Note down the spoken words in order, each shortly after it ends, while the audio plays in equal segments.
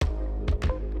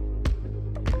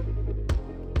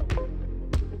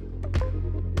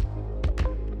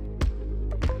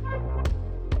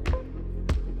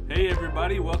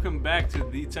everybody. Welcome back to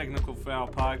the Technical Foul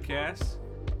Podcast.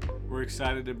 We're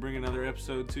excited to bring another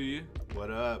episode to you.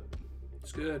 What up?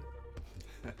 It's good.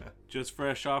 Just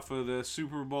fresh off of the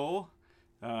Super Bowl.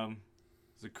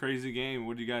 It's a crazy game.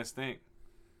 What do you guys think?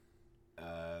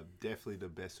 Definitely the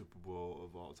best Super Bowl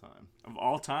of all time. Of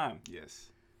all time?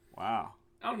 Yes. Wow.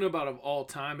 I don't know about of all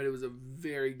time, but it was a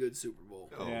very good Super Bowl.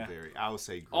 Oh, Yeah. very. I would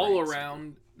say great. All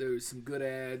around, there was some good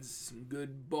ads, some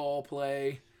good ball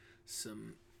play,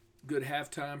 some good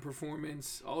halftime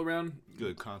performance. All around,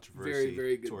 Good controversy. Very,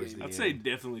 very good towards game. the I'd end. say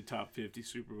definitely top 50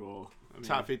 Super Bowl. I mean,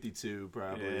 Top 52,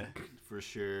 probably. Yeah. For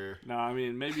sure. No, I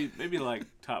mean, maybe like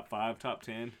top 5, top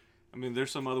 10. I mean, there's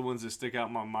some other ones that stick out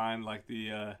in my mind, like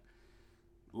the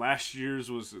last year's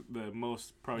was the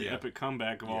most probably Yeah. epic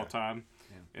comeback of all time.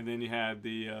 Yeah. And then you had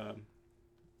the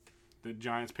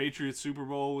Giants-Patriots Super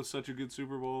Bowl was such a good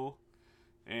Super Bowl.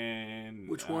 And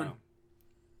Which one?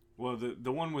 Well,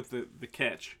 the one with the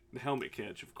catch, the helmet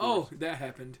catch, of oh, course. that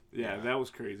happened. Yeah, Yeah. that was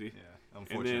crazy. Yeah. And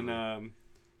Unfortunately.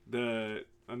 then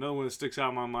another one that sticks out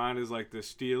in my mind is like the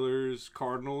Steelers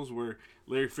Cardinals, where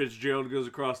Larry Fitzgerald goes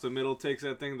across the middle, takes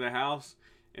that thing to the house,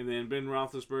 and then Ben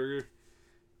Roethlisberger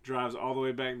drives all the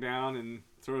way back down and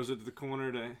throws it to the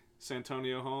corner to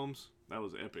Santonio Holmes. That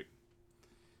was epic.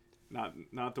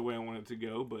 Not the way I wanted it to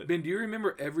go, but Ben, do you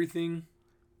remember everything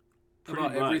Pretty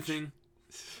about much. everything?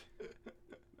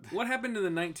 What happened to the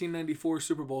 1994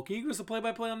 Super Bowl? Can you give us a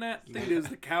play-by-play on that? I think it was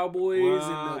the Cowboys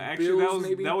and the actually, Bills,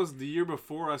 maybe? that was the year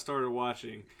before I started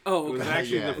watching. oh, it was okay.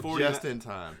 actually yeah, the 49 just in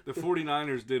time. The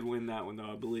 49ers did win that one,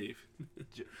 though, I believe.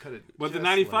 Could've But the just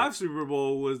 95 let Super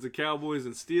Bowl was the Cowboys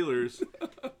and Steelers.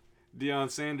 Deion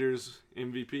Sanders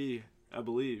MVP, I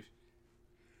believe.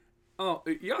 Oh,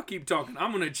 y'all keep talking.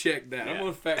 I'm going to check that. I'm Yeah.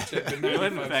 going to fact-check the Go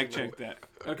ahead and 95 fact Super check that.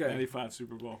 Bowl. Okay. 95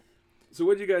 Super Bowl. So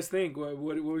what did you guys think? What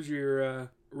was your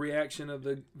reaction of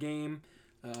the game?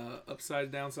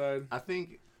 Upside, downside? I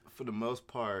think for the most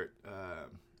part,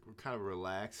 we're kind of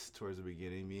relaxed towards the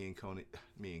beginning. Me and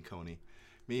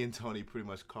Tony pretty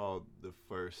much called the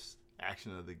first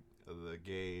action of the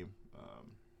game.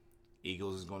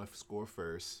 Eagles is going to score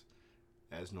first,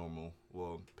 as normal.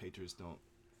 Well, Patriots don't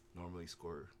normally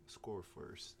score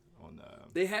first on.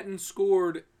 They hadn't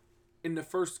scored in the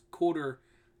first quarter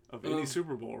Of any Of-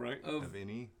 Super Bowl, right? Of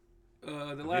any. the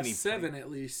Of last any 7 play. at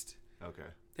least. Okay.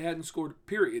 They hadn't scored.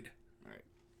 Period.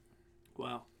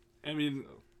 Wow. I mean,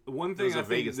 So, the one There was thing I a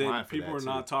think Vegas line that for people that, are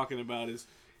not talking about is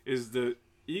the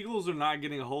Eagles are not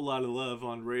getting a whole lot of love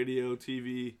on radio,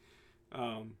 TV.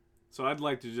 So I'd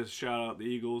like to just shout out the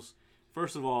Eagles.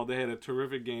 First of all, they had a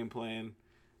terrific game plan.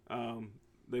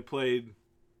 They played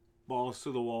balls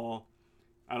to the wall.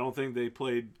 I don't think they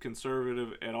played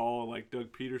conservative at all. Like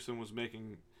Doug Peterson was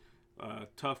making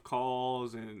tough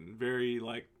calls and very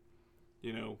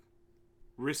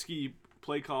risky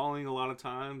play calling a lot of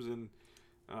times, and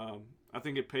I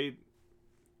think it paid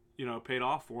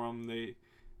off for them. They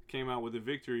came out with a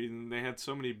victory, and they had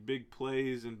so many big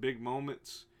plays and big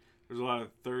moments. There's a lot of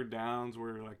third downs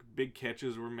where like big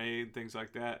catches were made, things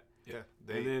like that. Yeah.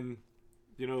 And then,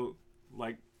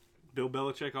 like Bill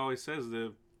Belichick always says,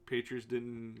 the Patriots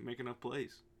didn't make enough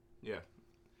plays. Yeah.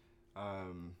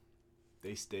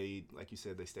 They stayed, like you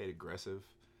said, they stayed aggressive.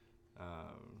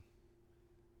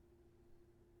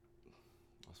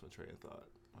 Lost my train of thought.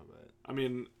 My bad. I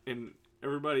mean, and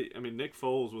everybody. I mean, Nick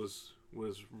Foles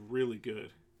was really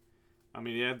good. I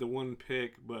mean, he had the one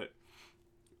pick, but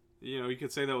you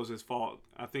could say that was his fault.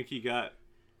 I think he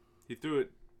threw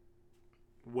it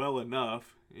well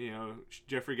enough.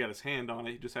 Jeffrey got his hand on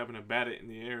it. He just happened to bat it in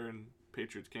the air, and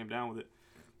Patriots came down with it.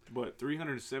 But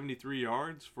 373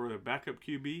 yards for a backup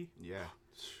QB, Yeah.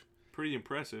 pretty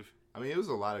impressive. I mean, it was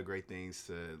a lot of great things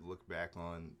to look back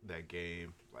on that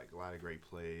game. Like, a lot of great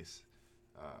plays.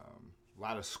 A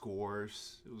lot of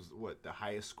scores. It was, the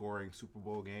highest scoring Super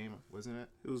Bowl game, wasn't it?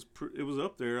 It was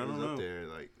up there. I It don't was know. up there,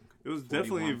 like, It was 41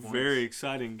 definitely a points. very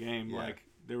exciting game. Yeah. Like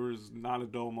there was not a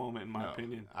dull moment in my No,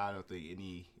 opinion. I don't think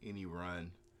any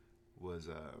run was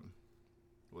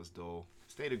dull.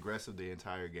 Stayed aggressive the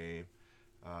entire game.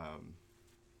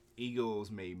 Eagles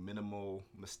made minimal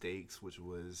mistakes, which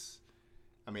was,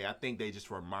 I think they just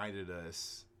reminded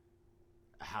us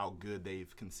how good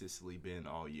they've consistently been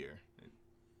all year.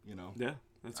 Yeah,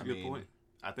 that's a good point.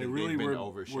 I They think really they've been were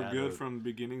overshadowed. good from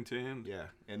beginning to end. Yeah,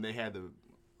 and they had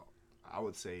I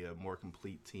would say, a more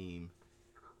complete team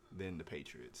than the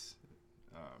Patriots.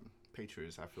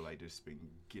 Patriots, I feel like just been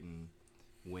getting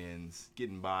wins,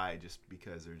 getting by just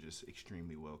because they're just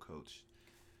extremely well coached.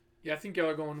 Yeah, I think y'all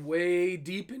are going way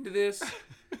deep into this.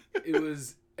 It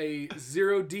was a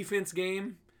 0 defense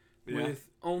game Yeah. with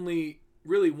only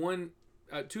really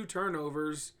 2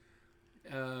 turnovers.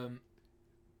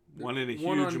 One in a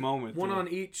huge moment.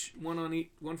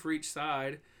 One for each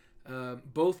side.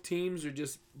 Both teams are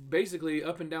just basically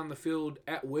up and down the field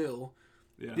at will.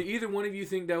 Yeah. Do either one of you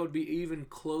think that would be even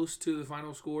close to the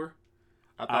final score?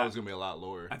 I thought it was gonna be a lot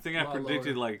lower. I think I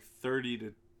predicted like 30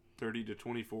 to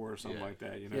 24 or something like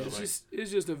that. You know, yeah,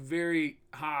 it's just a very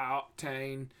high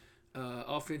octane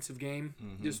offensive game,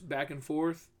 just back and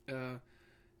forth. I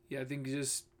think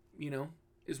just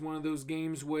it's one of those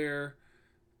games where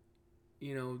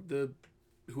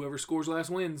whoever scores last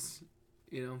wins.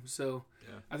 So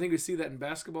I think we see that in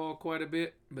basketball quite a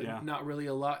bit, but not really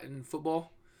a lot in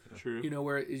football. True.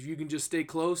 Where if you can just stay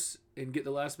close and get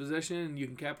the last possession and you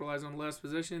can capitalize on the last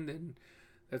possession, then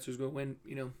that's who's going to win,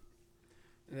 and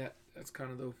that's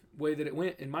kind of the way that it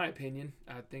went, in my opinion.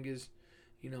 I think is,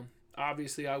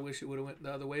 obviously I wish it would have went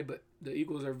the other way, but the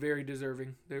Eagles are very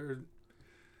deserving. They're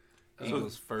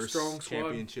Eagles' first strong squad.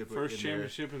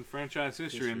 championship in franchise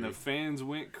history, and the fans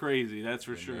went crazy. That's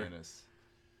for sure.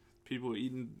 People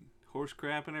eating horse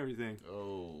crap and everything.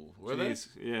 Oh, were they?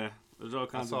 Yeah, there's all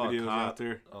kinds of videos out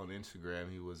there on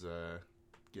Instagram. He was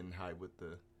getting hyped with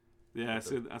the. Yeah,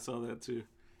 I saw that too.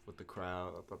 With the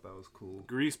crowd, I thought that was cool.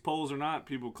 Grease poles or not,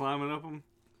 people climbing up them,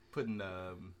 putting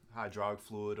hydraulic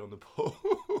fluid on the poles.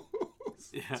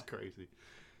 Yeah, it's crazy.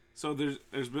 So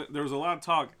there was a lot of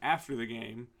talk after the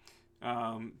game.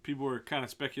 People were kind of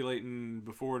speculating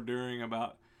before, during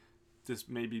about this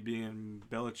maybe being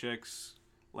Belichick's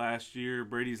last year,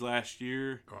 Brady's last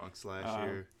year, Gronk's last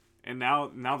year, and now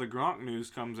the Gronk news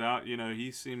comes out.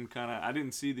 He seemed kind of. I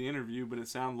didn't see the interview, but it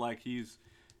sounded like he's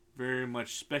very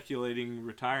much speculating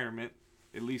retirement,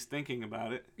 at least thinking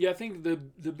about it. Yeah, I think the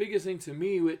biggest thing to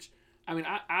me, which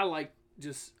I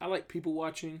like people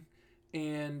watching,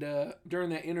 and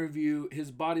during that interview,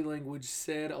 his body language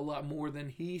said a lot more than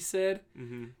he said,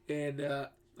 and I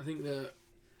think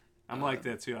I'm like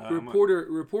that too.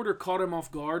 Reporter caught him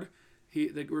off guard.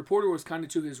 The reporter was kind of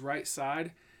to his right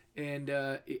side, and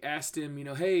he asked him,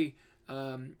 hey,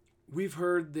 we've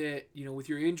heard that with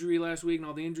your injury last week and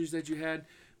all the injuries that you had,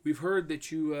 we've heard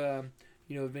that you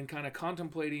have been kind of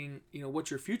contemplating what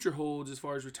your future holds as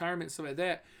far as retirement and stuff like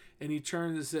that. And he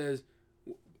turns and says,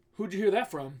 "Who'd you hear that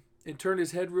from?" And turned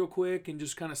his head real quick and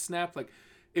just kind of snapped. Like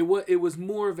it was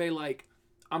more of a like,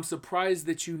 I'm surprised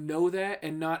that you know that,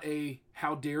 and not a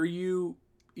how dare you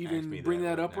even bring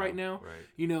that up right now.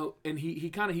 Right. And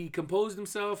he composed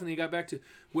himself, and he got back to,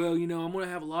 well, I'm going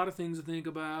to have a lot of things to think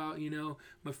about.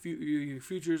 your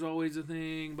future is always a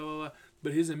thing, blah, blah, blah.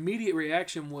 But his immediate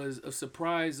reaction was a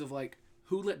surprise of like,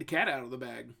 who let the cat out of the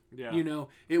bag? Yeah.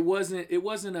 It wasn't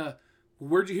a,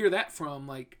 where'd you hear that from?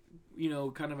 Like,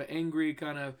 kind of an angry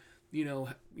kind of,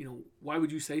 why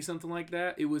would you say something like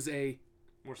that? It was a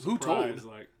more who told?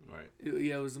 Like, right.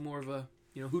 It was more of a,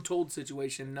 who told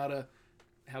situation, not a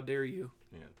how dare you.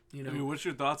 Yeah. I mean, what's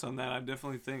your thoughts on that? I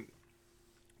definitely think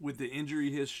with the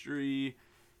injury history,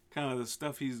 kind of the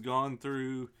stuff he's gone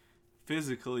through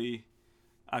physically,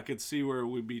 I could see where it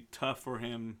would be tough for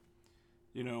him,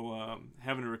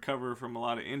 having to recover from a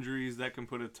lot of injuries that can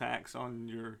put a tax on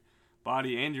your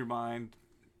body and your mind,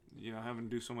 having to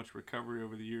do so much recovery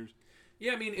over the years.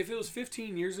 Yeah, I mean, if it was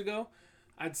 15 years ago,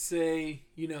 I'd say,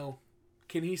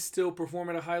 can he still perform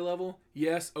at a high level?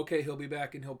 Yes. Okay, he'll be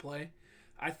back and he'll play.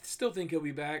 I still think he'll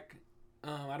be back.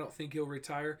 I don't think he'll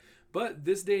retire. But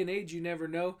this day and age, you never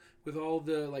know, with all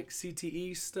the like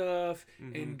CTE stuff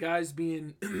and guys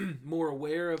being more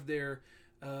aware of their,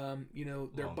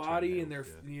 their body and their,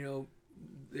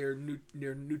 their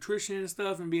nutrition and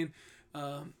stuff, and being,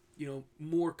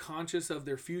 more conscious of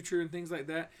their future and things like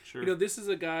that. Sure. This is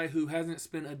a guy who hasn't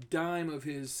spent a dime of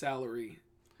his salary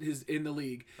in the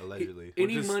league. Allegedly. Which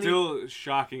is still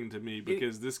shocking to me,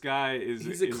 because this guy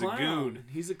is a goon.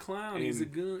 He's a clown. He's a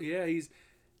goon. Yeah,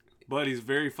 But he's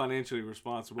very financially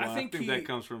responsible. I think that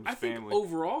comes from his family. I think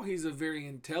overall he's a very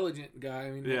intelligent guy. I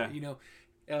mean,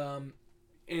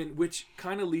 and which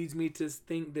kind of leads me to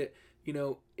think that,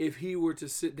 if he were to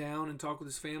sit down and talk with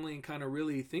his family and kind of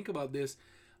really think about this,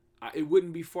 it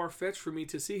wouldn't be far-fetched for me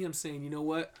to see him saying, you know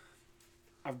what,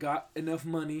 I've got enough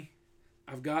money.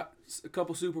 I've got a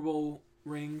couple Super Bowl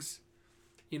rings.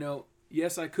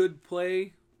 Yes, I could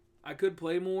play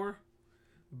more,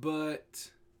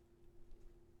 but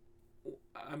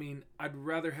I mean, I'd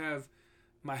rather have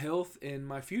my health and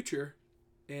my future,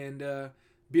 and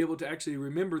be able to actually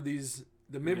remember the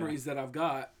memories that I've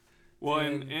got. Well,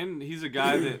 and he's a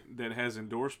guy that has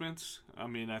endorsements. I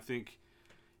mean, I think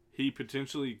he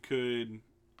potentially could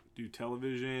do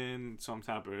television, some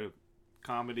type of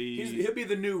comedy. He'll be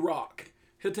the new Rock.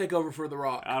 He'll take over for The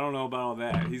Rock. I don't know about all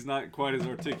that. He's not quite as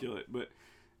articulate, but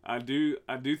I do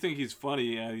think he's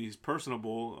funny. He's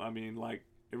personable. I mean, like,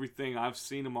 everything I've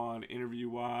seen him on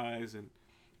interview-wise and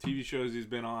TV shows he's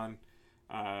been on,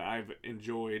 I've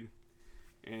enjoyed.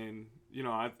 And, you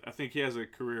know, I think he has a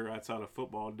career outside of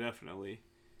football, definitely.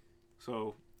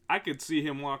 So I could see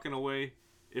him walking away.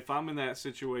 If I'm in that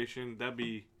situation, that'd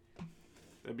be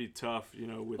tough, you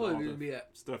know, with all the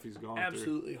stuff he's gone through.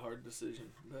 Absolutely hard decision.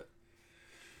 But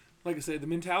like I said, the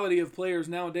mentality of players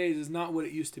nowadays is not what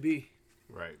it used to be.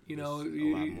 Right. You know, There's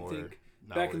you a lot more think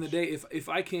knowledge. back in the day, if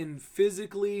I can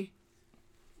physically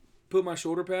put my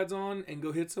shoulder pads on and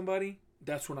go hit somebody,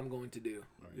 that's what I'm going to do.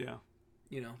 Right. Yeah.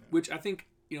 You know, which I think,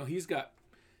 you know, he's got,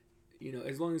 you know,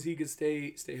 as long as he could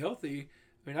stay healthy,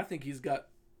 I mean, I think he's got,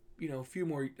 you know,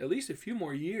 at least a few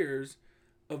more years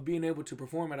of being able to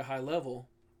perform at a high level.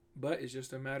 But it's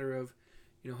just a matter of,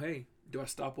 you know, hey, do I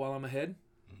stop while I'm ahead?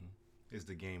 Mm-hmm. Is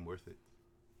the game worth it?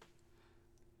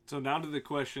 So now to the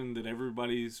question that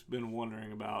everybody's been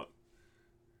wondering about.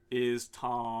 Is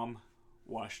Tom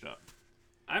washed up?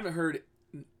 I haven't heard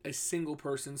a single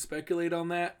person speculate on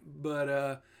that,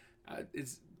 but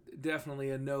it's definitely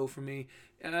a no for me.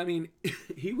 And I mean,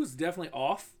 he was definitely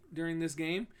off during this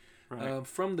game. Right.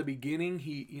 From the beginning,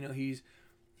 he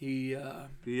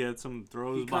had some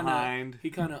throws kinda, behind. He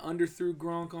kind of underthrew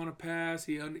Gronk on a pass.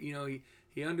 He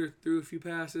underthrew a few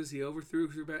passes. He overthrew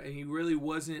a few passes, and he really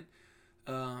wasn't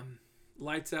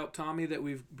lights out Tommy that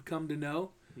we've come to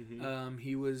know. Mm-hmm.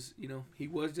 He was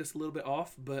just a little bit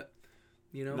off, but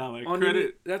you know, now, like,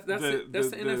 credit that's the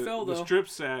NFL though. The strip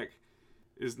sack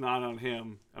is not on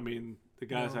him. I mean, the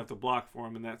guys have to block for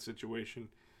him in that situation.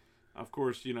 Of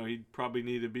course, you know, he'd probably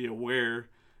need to be aware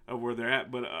of where they're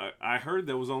at, but I heard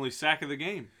that was only sack of the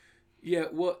game. Yeah,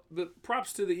 well, the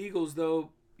props to the Eagles though.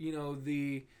 You know,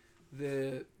 the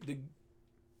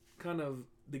kind of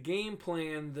the game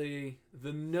plan, the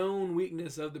known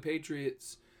weakness of the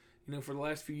Patriots, you know, for the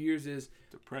last few years is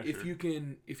The pressure. if you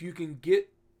can get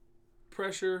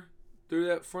pressure through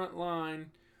that front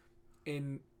line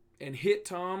and hit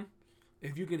Tom,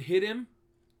 if you can hit him,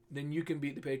 then you can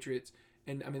beat the Patriots.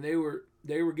 And I mean, they were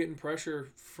getting pressure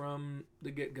from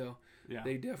the get-go. Yeah.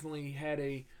 They definitely had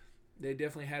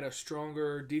a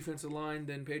stronger defensive line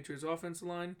than Patriots offensive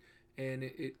line, and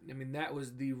I mean, that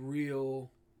was the real,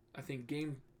 I think,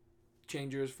 game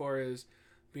changer as far as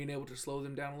being able to slow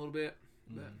them down a little bit.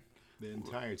 But The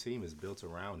entire team is built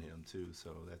around him too,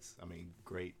 so that's, I mean,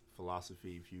 great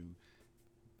philosophy. If you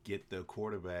get the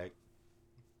quarterback,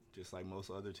 just like most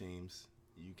other teams,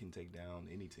 you can take down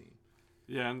any team.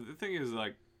 Yeah, and the thing is,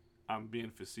 like, I'm being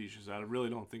facetious. I really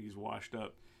don't think he's washed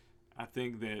up. I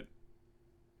think that,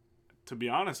 to be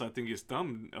honest, I think his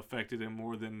thumb affected him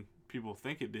more than people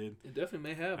think it did. it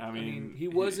definitely may have. I mean, he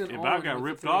wasn't. It on about got with the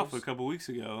ripped off a throws. couple weeks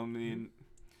ago. I mean,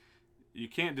 you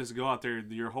can't just go out there.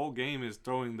 Your whole game is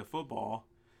throwing the football,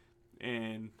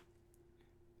 and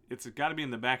it's got to be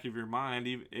in the back of your mind,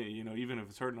 even if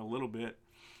it's hurting a little bit.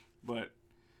 But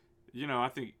you know, I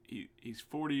think he's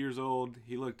 40 years old.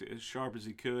 He looked as sharp as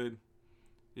he could.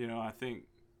 You know, I think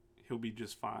he'll be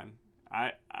just fine.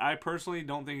 I personally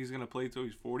don't think he's going to play till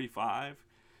he's 45.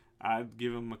 I'd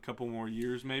give him a couple more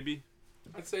years maybe.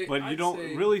 But you don't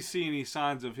really see any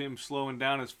signs of him slowing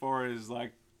down as far as,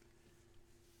 like,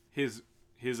 his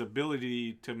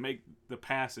ability to make the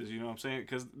passes, you know what I'm saying?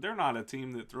 Because they're not a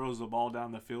team that throws the ball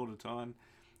down the field a ton.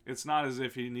 It's not as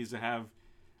if he needs to have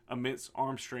immense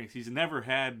arm strength. He's never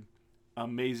had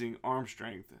amazing arm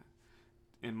strength,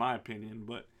 in my opinion.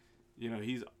 But, you know,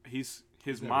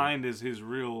 his mind is his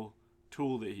real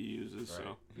tool that he uses. Right.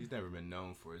 So He's never been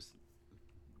known for his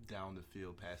down the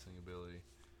field passing ability.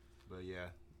 But yeah,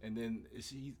 and then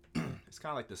it's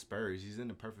kind of like the Spurs. He's in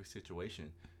the perfect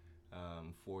situation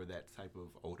for that type of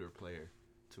older player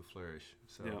to flourish.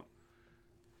 So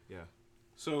yeah.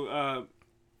 So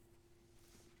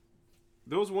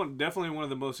that was definitely one of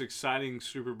the most exciting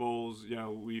Super Bowls, you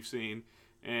know, we've seen,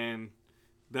 and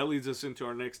that leads us into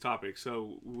our next topic.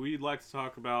 So we'd like to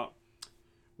talk about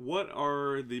what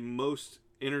are the most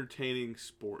entertaining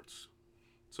sports.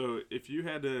 So if you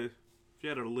had to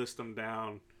list them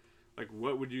down, like,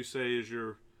 what would you say is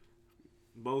your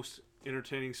most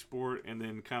entertaining sport, and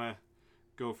then kind of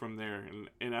go from there.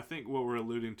 And I think what we're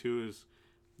alluding to is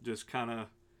just kind of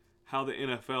how the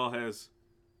NFL has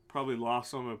probably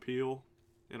lost some appeal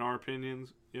in our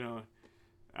opinions. You know,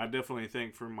 I definitely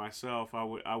think for myself, I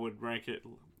would rank it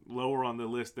lower on the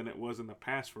list than it was in the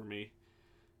past for me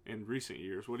in recent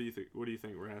years. What do you think? What do you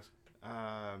think, Raz?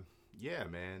 Yeah,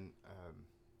 man.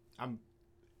 I'm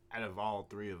out of all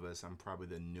three of us, I'm probably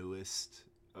the newest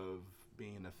of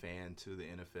being a fan to the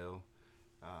NFL,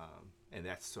 and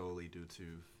that's solely due to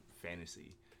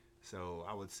fantasy. So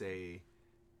I would say,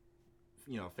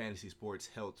 you know, fantasy sports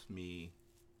helped me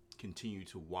continue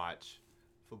to watch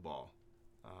football.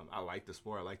 I like the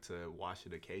sport. I like to watch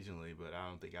it occasionally, but I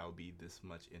don't think I would be this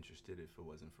much interested if it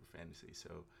wasn't for fantasy.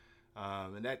 So,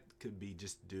 and that could be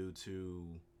just due to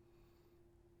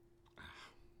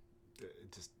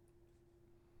just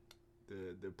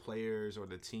the players or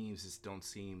the teams just don't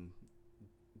seem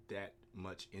that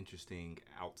much interesting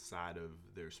outside of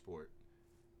their sport.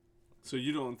 So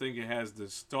you don't think it has the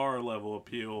star level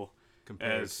appeal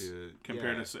compared to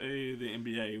say the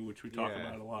NBA, which we talk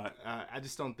about a lot. I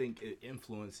just don't think it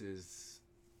influences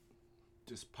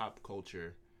just pop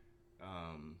culture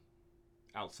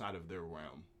outside of their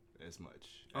realm as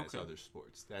much as other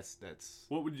sports. That's.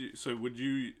 What would you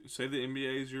say the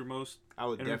NBA is your most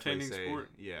entertaining sport?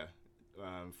 Yeah.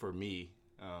 For me,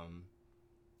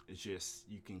 it's just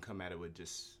you can come at it with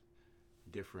just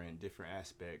different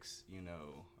aspects.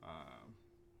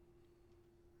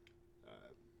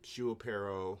 Shoe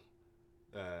apparel,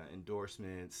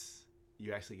 endorsements.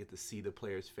 You actually get to see the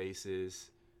players' faces,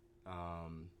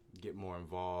 get more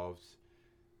involved.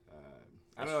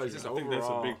 I don't know. It's just I think that's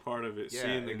a big part of it.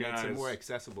 Seeing the guys. It's a more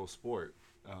accessible sport.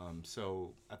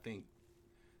 So I think,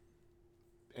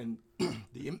 and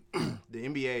the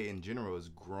NBA in general has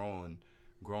grown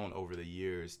over the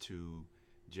years to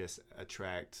just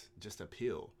attract, just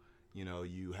appeal.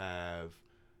 You have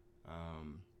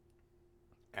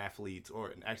athletes,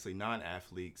 or actually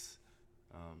non-athletes,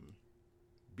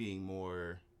 being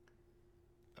more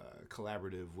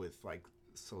collaborative with like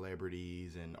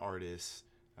celebrities and artists,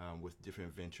 with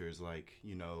different ventures, like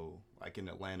in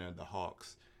Atlanta, the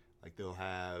Hawks, like they'll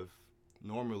have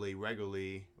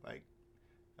regularly like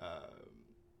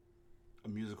a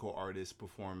musical artist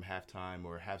perform halftime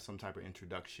or have some type of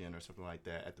introduction or something like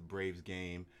that. At the Braves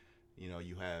game,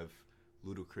 you have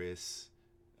Ludacris,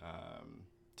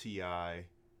 T.I.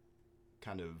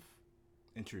 kind of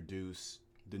introduce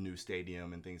the new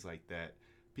stadium and things like that.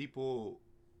 People,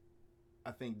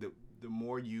 I think the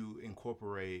more you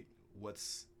incorporate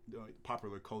what's the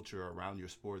popular culture around your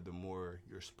sport, the more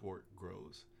your sport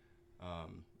grows.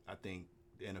 I think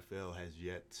the NFL has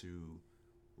yet to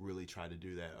really try to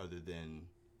do that, other than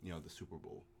the Super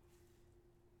Bowl.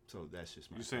 So that's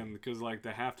just my. You're saying because like the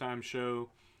halftime show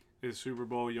is Super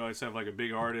Bowl, you always have like a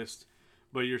big artist,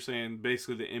 but you're saying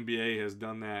basically the NBA has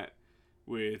done that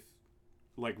with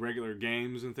like regular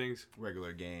games and things.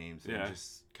 Regular games, and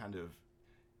just kind of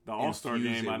the All-Star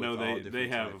game. I know they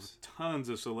have tons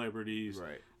of celebrities,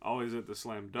 right? Always at the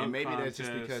slam dunk. And maybe contest.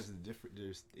 That's just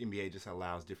because the NBA just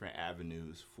allows different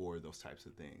avenues for those types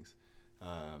of things.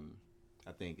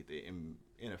 I think the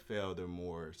NFL, they're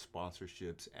more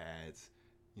sponsorships, ads,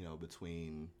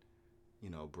 between,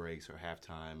 breaks or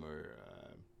halftime or,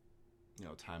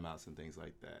 timeouts and things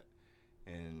like that.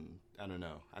 And I don't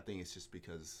know. I think it's just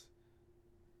because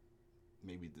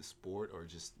maybe the sport, or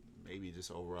just maybe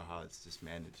just overall how it's just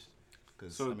managed.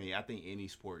 Because, I think any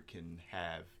sport can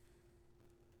have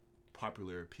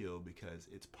popular appeal because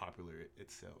it's popular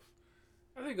itself.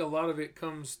 I think a lot of it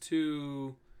comes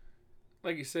to,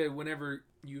 like you said, whenever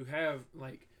you have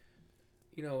like,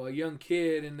 a young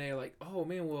kid and they're like, oh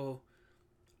man, well,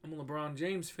 I'm a LeBron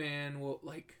James fan. Well,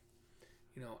 like,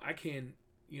 I can,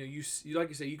 you like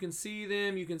you say, you can see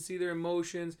them, you can see their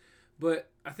emotions, but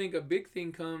I think a big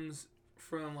thing comes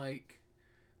from like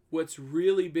what's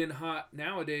really been hot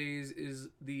nowadays is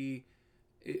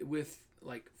with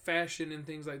like fashion and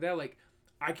things like that. Like,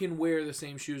 I can wear the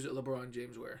same shoes that LeBron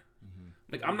James wear. Mm-hmm.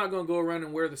 Like, I'm not going to go around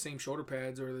and wear the same shoulder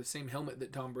pads or the same helmet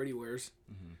that Tom Brady wears.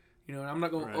 Mm-hmm. And I'm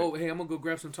not going, oh, hey, I'm going to go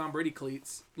grab some Tom Brady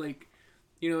cleats. Like,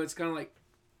 it's kind of like,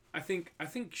 I think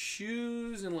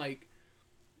shoes and like,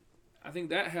 I think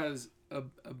that has a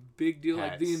big deal.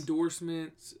 Hats. Like the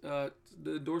endorsements, the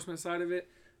endorsement side of it.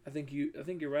 I think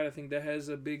you're right. I think that has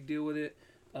a big deal with it.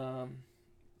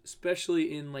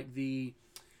 Especially in like the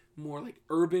more like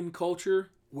urban culture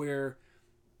where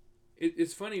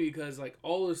it's funny because like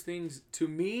all those things, to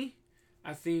me,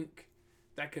 I think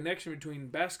that connection between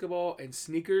basketball and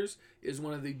sneakers is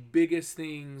one of the biggest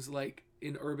things like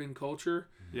in urban culture.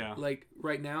 Yeah. Like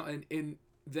right now, and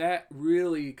that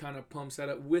really kind of pumps that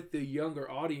up with the younger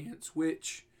audience,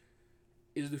 which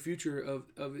is the future of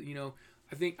I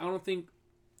don't think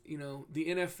the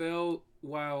NFL,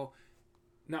 while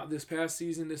not this past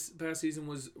season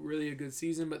was really a good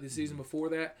season, but the season before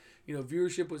that,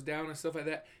 viewership was down and stuff like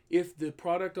that. If the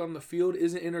product on the field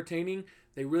isn't entertaining,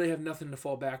 they really have nothing to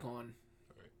fall back on.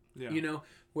 Right. Yeah.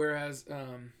 Whereas,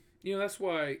 that's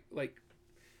why, like,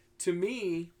 to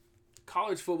me,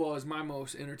 college football is my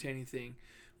most entertaining thing.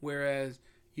 Whereas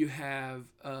you have,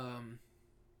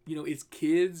 it's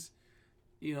kids,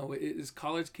 it's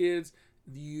college kids.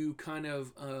 You kind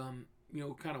of,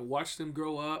 kind of watch them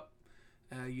grow up.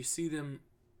 You see them,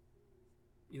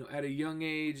 at a young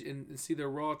age and see their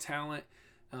raw talent.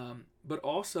 But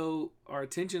also our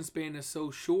attention span is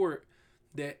so short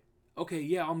that, okay,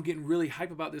 yeah, I'm getting really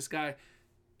hype about this guy.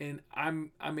 And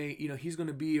he's going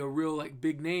to be a real like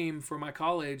big name for my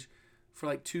college for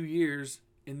like 2 years.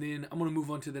 And then I'm going to move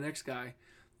on to the next guy.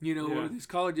 Or these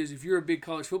colleges, if you're a big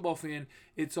college football fan,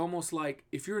 it's almost like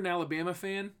if you're an Alabama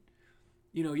fan,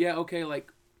 okay,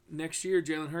 like next year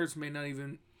Jalen Hurts may not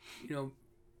even,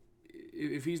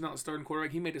 if he's not starting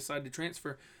quarterback, he may decide to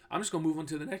transfer. I'm just going to move on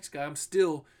to the next guy. I'm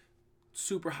still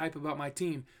super hype about my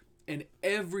team. And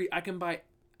I'm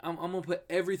going to put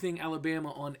everything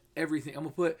Alabama on everything. I'm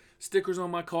going to put stickers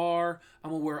on my car. I'm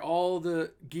going to wear all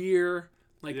the gear.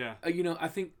 I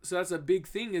think so. That's a big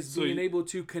thing is being able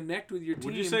to connect with your team.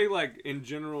 Would you say, like, in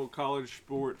general, college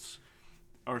sports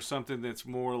are something that's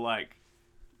more, like,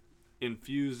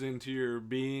 infused into your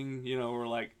being, or,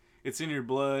 like, it's in your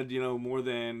blood, more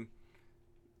than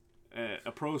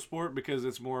a pro sport because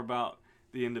it's more about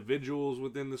the individuals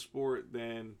within the sport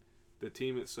than the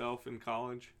team itself in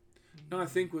college? No, I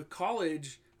think with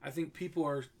college, I think people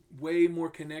are way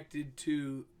more connected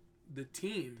to the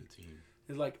team.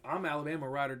 It's like, I'm Alabama,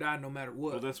 ride or die, no matter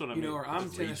what. Well, that's what I mean. Or I'm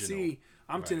Tennessee. Regional.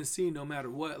 I'm Tennessee, no matter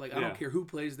what. Like, I don't care who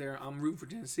plays there. I'm rooting for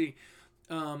Tennessee.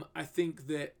 I think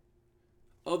that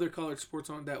other college sports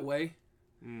aren't that way.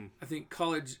 I think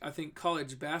college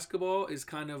basketball is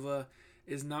kind of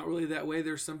is not really that way.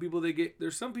 There's some people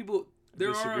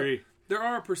there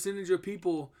are a percentage of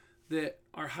people that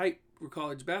are hyped for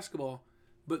college basketball,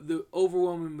 but the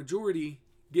overwhelming majority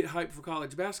get hyped for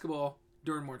college basketball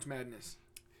during March Madness.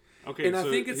 Okay, and I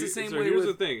think it's the same way. Here's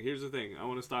the thing. I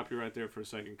want to stop you right there for a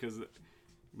second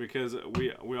because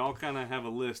we all kind of have a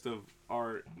list of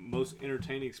our most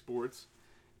entertaining sports,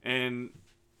 and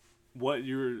what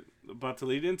you're about to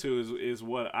lead into is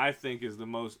what I think is the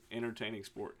most entertaining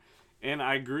sport. And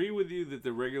I agree with you that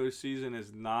the regular season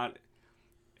is not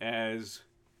as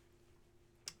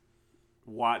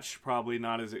watched, probably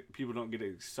not as people don't get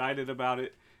excited about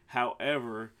it.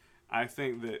 However, I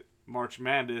think that March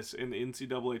Madness in the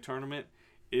NCAA tournament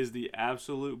is the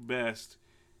absolute best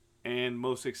and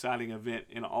most exciting event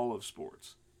in all of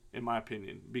sports, in my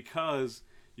opinion, because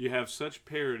you have such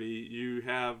parity. You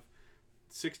have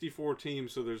 64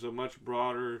 teams, so there's a much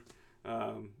broader,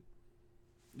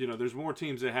 there's more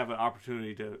teams that have an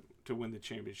opportunity to win the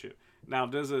championship. Now,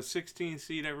 does a 16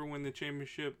 seed ever win the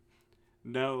championship?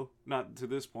 No, not to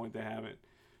this point they haven't.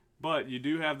 But you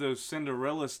do have those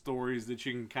Cinderella stories that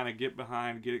you can kind of get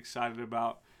behind, get excited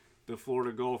about. The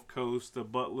Florida Gulf Coast, the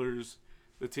Butlers,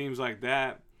 the teams like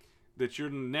that you're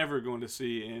never going to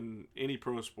see in any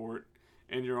pro sport.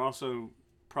 And you're also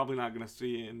probably not going to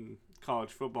see in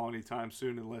college football anytime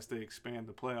soon unless they expand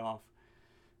the playoff.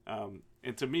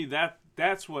 And to me,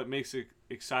 that's what makes it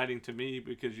exciting to me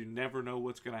because you never know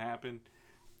what's going to happen.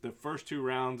 The first two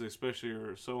rounds especially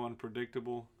are so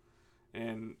unpredictable.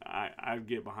 And I'd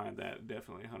get behind that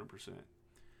definitely 100%.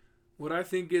 What I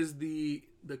think is the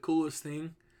coolest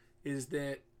thing is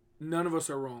that none of us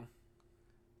are wrong.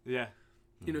 Yeah.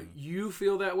 You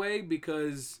feel that way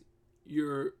because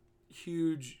you're a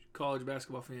huge college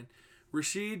basketball fan.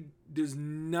 Rashid does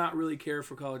not really care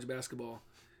for college basketball.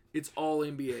 It's all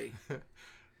NBA.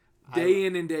 Day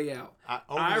in and day out.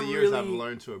 Over the years, I've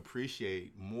learned to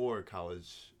appreciate more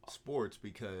college sports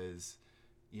because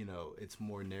it's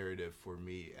more narrative for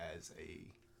me as a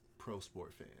pro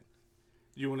sport fan.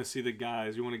 You want to see the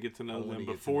guys. You want to get to know them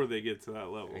before they get to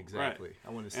that level. Exactly. Right. I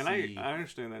want to see. And I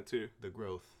understand that too. The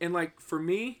growth. And for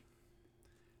me,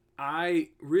 I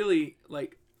really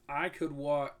I could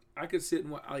sit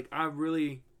and watch.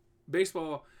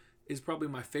 Baseball is probably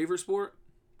my favorite sport,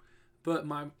 but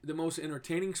the most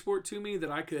entertaining sport to me that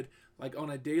I could on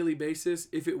a daily basis,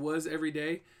 if it was every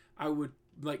day, I would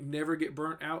never get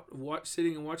burnt out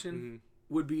sitting and watching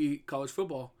would be college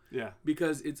football. Yeah.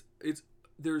 Because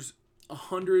there's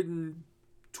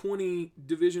 120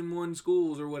 Division I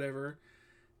schools or whatever,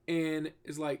 and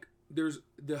it's there's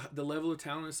the level of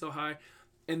talent is so high,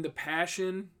 and the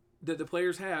passion that the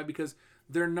players have because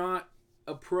they're not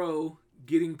a pro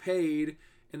getting paid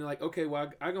and they're okay,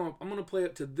 well I'm gonna play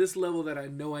up to this level that I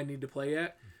know I need to play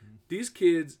at. These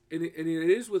kids, and it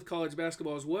is with college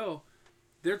basketball as well.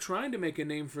 They're trying to make a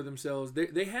name for themselves.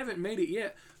 They haven't made it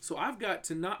yet. So I've got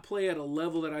to not play at a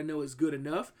level that I know is good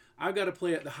enough. I've got to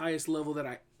play at the highest level that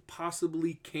I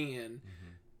possibly can.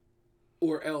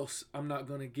 Or else I'm not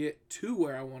going to get to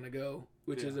where I want to go,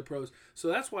 which is the pros. So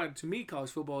that's why, to me,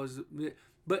 college football is...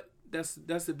 But that's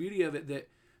the beauty of it, that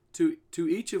to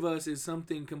each of us is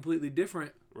something completely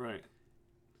different. Right.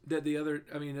 That the other...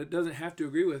 it doesn't have to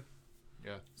agree with.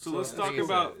 Yeah. So let's I talk think it's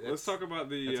about a- let's talk about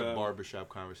the That's a barbershop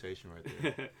conversation right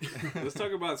there. let's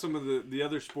talk about some of the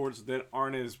other sports that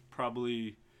aren't as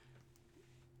probably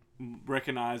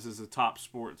recognized as the top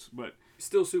sports, but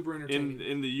Still super entertaining.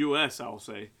 in the U.S., I'll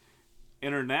say,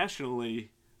 internationally,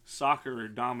 soccer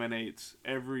dominates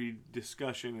every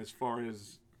discussion as far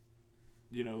as,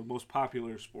 you know, most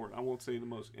popular sport. I won't say the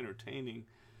most entertaining,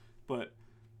 but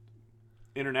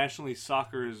internationally,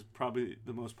 soccer is probably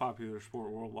the most popular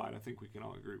sport worldwide. I think we can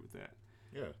all agree with that.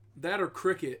 Yeah. That or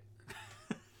cricket.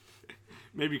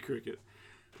 Maybe cricket.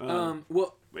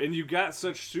 Well, And you got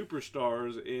such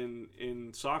superstars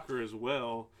in soccer as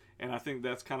well, and I think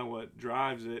that's kind of what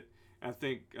drives it. I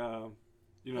think,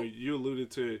 you know, you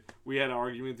alluded to, we had an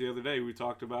argument the other day. We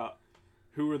talked about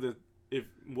who are the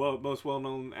most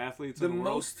well-known athletes the in the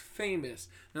world. most famous.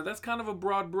 Now that's kind of a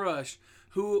broad brush.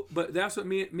 But that's what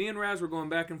me and Raz were going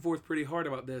back and forth pretty hard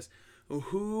about this.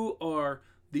 Who are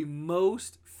the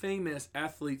most famous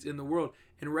athletes in the world?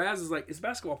 And Raz is like, it's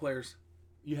basketball players.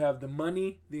 You have the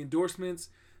money, the endorsements,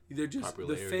 they're just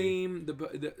Popularity. the fame,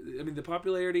 the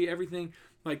popularity, everything.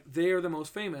 Like, they are the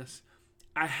most famous.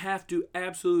 I have to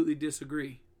absolutely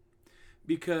disagree,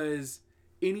 because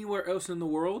anywhere else in the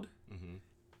world,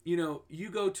 you know, you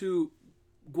go to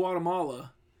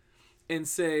Guatemala and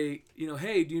say, you know,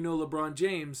 hey, do you know LeBron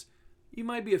James? You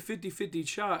might be a 50-50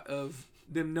 shot of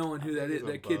them knowing who that is,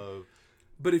 that kid.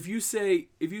 But if you say,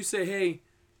 hey,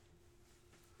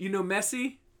 you know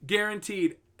Messi,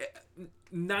 guaranteed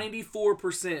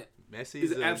 94%. Messi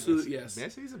is an absolute yes.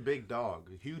 Messi's a big dog,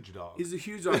 a huge dog. He's a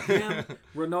huge dog. Him,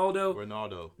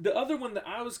 Ronaldo. The other one that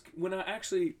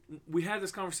we had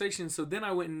this conversation, so then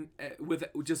I went and with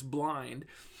just blind.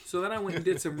 So then I went and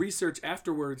did some research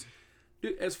afterwards.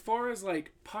 Dude, as far as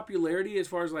like popularity, as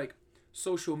far as like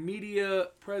social media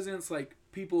presence, like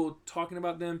people talking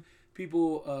about them,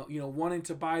 people you know, wanting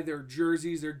to buy their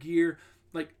jerseys, their gear,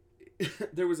 like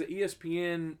there was an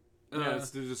ESPN.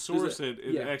 There's a source that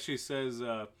actually says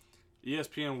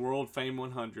ESPN World Fame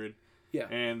 100. Yeah.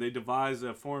 And they devised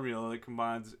a formula that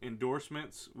combines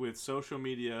endorsements with social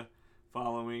media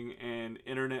following and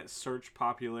internet search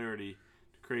popularity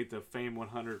to create the Fame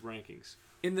 100 rankings.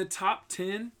 In the top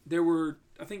 10, there were,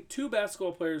 I think, 2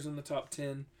 basketball players in the top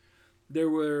 10. There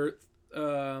were...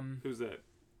 Who's that?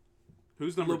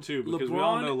 Who's number 2? Because we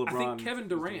all know LeBron. I think Kevin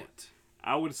Durant.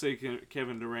 I would say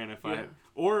Kevin Durant if I had.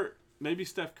 Or maybe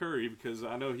Steph Curry, because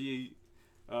I know he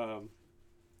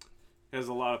has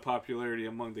a lot of popularity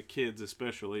among the kids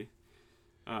especially.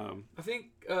 I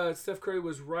think Steph Curry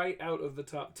was right out of the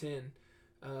top 10.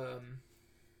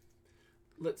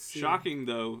 Let's see. Shocking,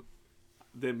 though,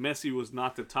 that Messi was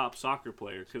not the top soccer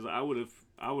player, because I would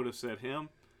have said him.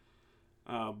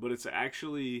 But it's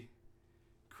actually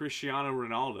Cristiano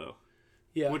Ronaldo,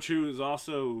 which who is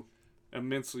also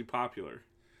immensely popular.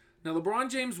 Now LeBron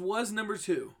James was number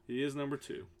 2. He is number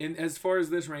 2. And as far as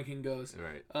this ranking goes,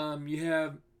 Right. You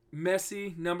have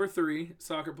Messi, number 3,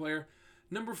 soccer player.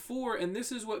 Number 4, and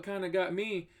this is what kind of got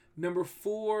me. Number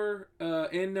 4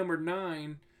 and number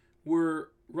 9 were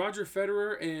Roger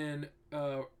Federer and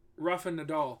Rafa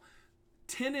Nadal.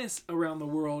 Tennis around the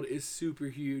world is super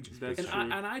huge. That's true.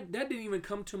 I that didn't even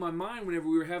come to my mind whenever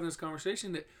we were having this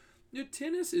conversation, that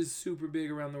tennis is super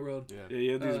big around the world. Yeah,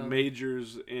 you have these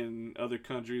majors in other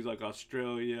countries like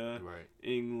Australia, Right.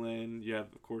 England. You have,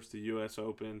 of course, the U.S.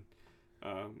 Open.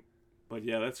 But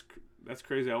yeah, that's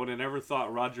crazy. I would have never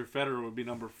thought Roger Federer would be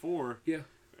number 4. Yeah.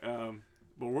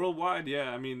 But worldwide,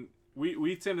 yeah, I mean,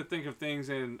 we tend to think of things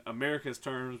in America's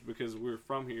terms because we're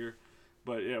from here.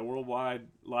 But yeah, worldwide,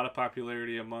 a lot of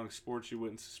popularity among sports you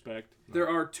wouldn't suspect. There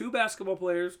are 2 basketball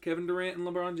players, Kevin Durant and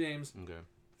LeBron James. Okay.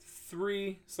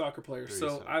 3 soccer players. 3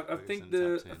 So soccer I players think in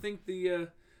the top 10. the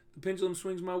pendulum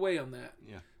swings my way on that.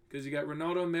 Yeah. Because you got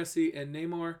Ronaldo, Messi, and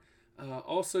Neymar.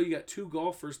 Also, you got 2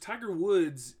 golfers. Tiger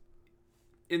Woods.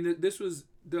 And this was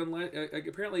done.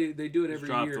 Apparently, they do it every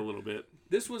Dropped year. a little bit.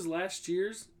 This was last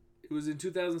year's. It was in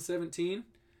 2017.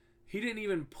 He didn't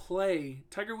even play.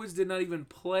 Tiger Woods did not even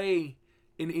play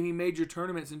in any major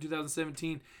tournaments in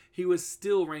 2017. He was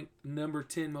still ranked number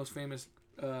 10 most famous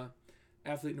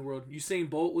athlete in the world. Usain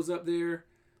Bolt was up there.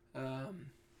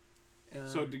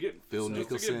 So to get Phil just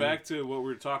to Mickelson. get back to what we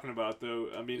were talking about, though,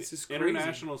 I mean, This is crazy.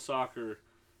 international soccer,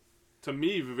 to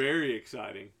me, very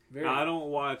exciting. Very. Now, I don't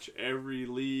watch every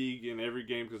league and every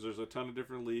game because there's a ton of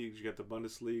different leagues. You got the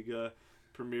Bundesliga,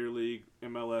 Premier League,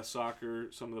 MLS soccer,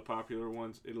 some of the popular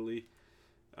ones, Italy.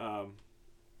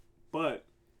 But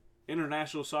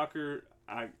international soccer,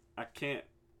 I can't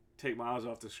take my eyes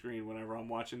off the screen whenever I'm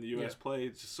watching the U.S. play.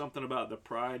 It's just something about the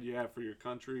pride you have for your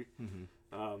country.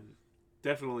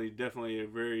 definitely a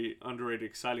very underrated,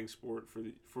 exciting sport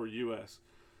for U.S.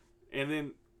 And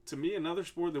then to me, another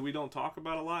sport that we don't talk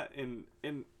about a lot, and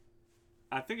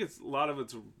I think a lot of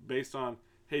it's based on,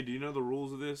 hey, do you know the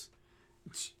rules of this?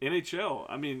 NHL.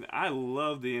 I mean, I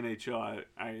love the NHL.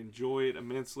 I enjoy it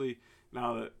immensely.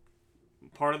 Now, that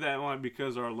part of that might be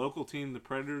because our local team, the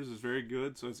Predators, is very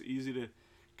good, so it's easy to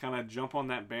kind of jump on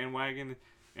that bandwagon.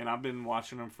 And I've been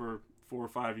watching them for 4 or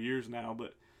 5 years now.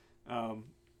 But,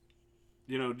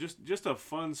 just a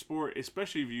fun sport,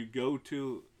 especially if you go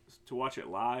to watch it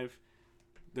live.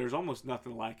 There's almost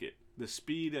nothing like it. The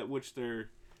speed at which they're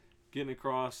getting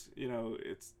across,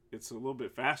 it's a little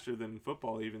bit faster than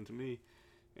football, even to me.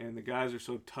 And the guys are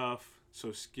so tough,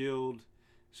 so skilled.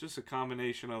 It's just a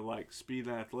combination of like speed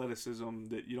and athleticism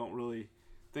that you don't really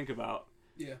think about.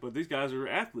 Yeah. But these guys are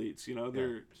athletes,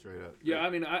 they're straight up. Yeah, I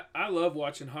mean, I love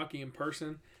watching hockey in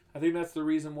person. I think that's the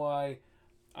reason why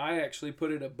I actually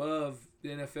put it above the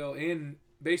NFL and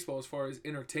baseball as far as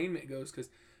entertainment goes. Because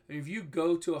if you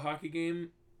go to a hockey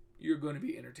game, you're going to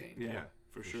be entertained. Yeah,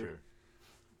 for sure.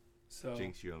 So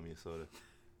Jinx, you owe me a soda.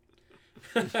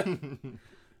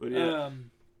 But yeah.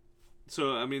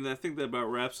 So I mean, I think that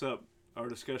about wraps up our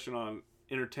discussion on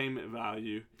entertainment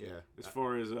value. Yeah. As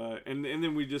far as and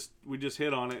then we just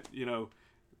hit on it.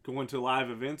 Going to live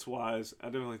events wise, I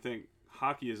definitely think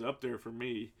hockey is up there for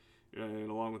me,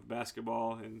 and along with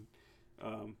basketball, and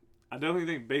I definitely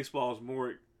think baseball is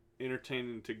more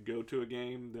entertaining to go to a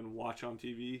game than watch on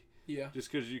TV. Yeah.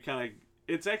 Just because you kind of.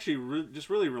 It's actually just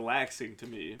really relaxing to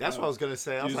me. That's what I was going to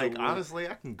say. I was like, use a word. honestly,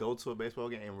 I can go to a baseball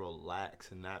game and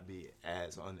relax and not be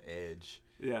as on edge.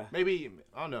 Yeah. Maybe,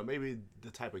 I don't know, maybe the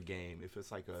type of game. If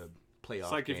it's like a playoff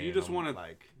It's like game, if you just I'm wanna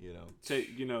like,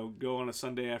 Take, go on a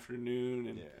Sunday afternoon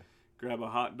and yeah. grab a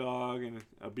hot dog and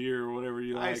a beer or whatever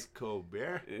you like. Ice cold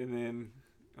beer. And then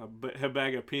a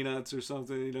bag of peanuts or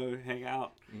something, hang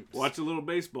out. Watch a little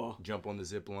baseball. Jump on the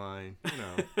zip line,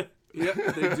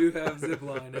 Yep, they do have zip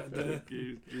line at the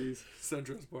Jeez.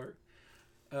 SunTrust Park.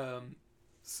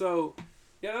 So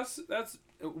yeah, that's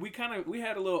we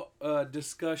had a little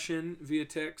discussion via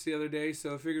text the other day,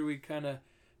 so I figured we'd kind of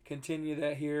continue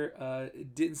that here.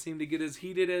 It didn't seem to get as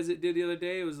heated as it did the other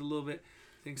day. It was a little bit.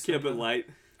 I think Keep it light.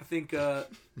 I think in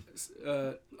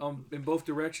both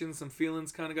directions, some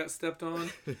feelings kind of got stepped on.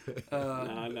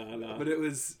 No. But it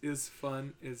was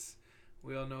fun.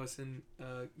 We all know it's in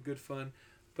good fun.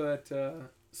 But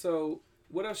so,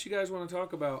 what else you guys want to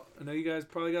talk about? I know you guys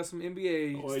probably got some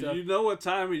NBA Well, stuff. you know what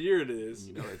time of year it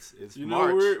is. It's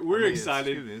March. We're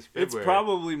excited. It's February.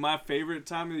 probably my favorite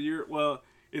time of the year. Well,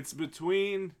 it's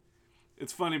between.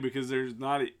 It's funny because there's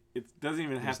not. It doesn't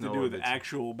even have to do with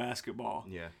actual basketball.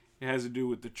 Yeah. It has to do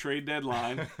with the trade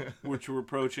deadline, which we're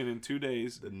approaching in 2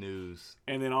 days. The news.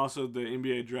 And then also the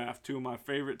NBA draft, two of my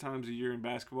favorite times of year in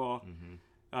basketball.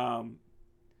 Mm-hmm.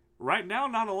 Right now,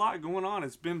 not a lot going on.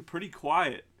 It's been pretty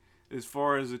quiet as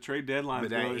far as the trade deadline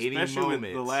goes, especially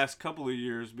with the last couple of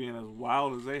years being as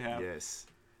wild as they have. Yes.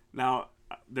 Now,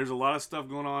 there's a lot of stuff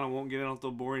going on. I won't get into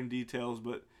the boring details,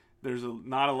 but there's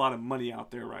not a lot of money out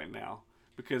there right now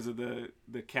because of the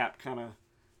cap kind of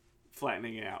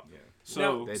flattening out. Yeah.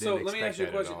 So, let me ask you a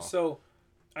question. So,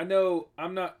 I know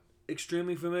I'm not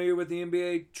extremely familiar with the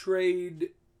NBA trade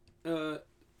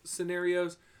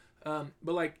scenarios, but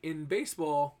like in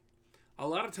baseball, a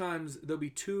lot of times there'll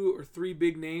be 2 or 3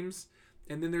 big names,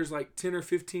 and then there's like 10 or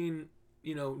 15,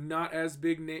 not as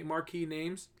big marquee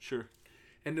names. Sure.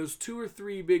 And those 2 or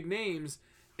 3 big names,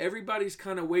 everybody's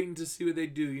kind of waiting to see what they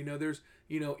do. There's,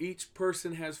 each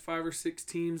person has 5 or 6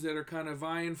 teams that are kind of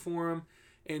vying for them,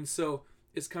 and so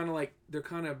it's kind of like they're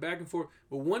kind of back and forth.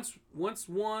 But once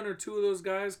 1 or 2 of those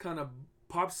guys kind of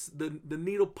pops the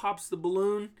needle, pops the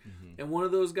balloon, and one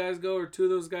of those guys go or 2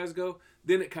 of those guys go,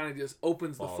 then it kind of just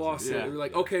opens the faucet. Yeah. We're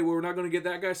like, okay, well, we're not going to get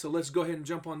that guy, so let's go ahead and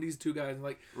jump on these 2 guys.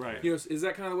 Like, right. Is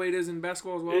that kind of the way it is in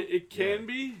basketball as well? It can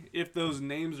be if those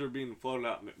names are being floated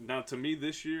out. Now, to me,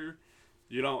 this year,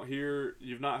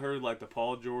 you've not heard like the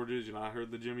Paul Georges, you've not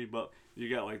heard the Jimmy, but you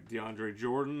got like DeAndre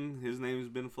Jordan. His name's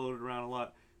been floated around a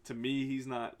lot. To me, he's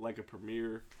not like a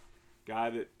premier guy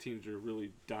that teams are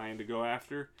really dying to go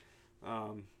after.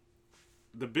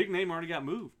 The big name already got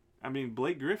moved. I mean,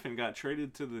 Blake Griffin got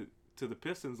traded to the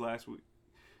Pistons last week.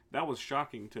 That was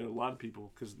shocking to a lot of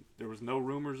people because there was no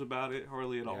rumors about it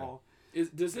hardly at all.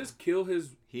 Does this kill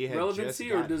his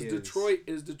relevancy, or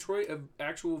is Detroit an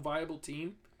actual viable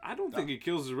team? I don't think it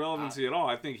kills his relevancy at all.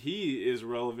 I think he is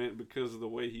relevant because of the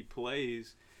way he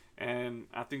plays, and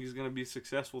I think he's going to be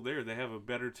successful there. They have a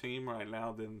better team right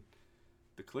now than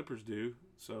the Clippers do.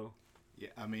 So, yeah,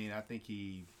 I mean, I think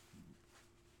he,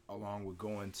 along with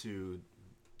going to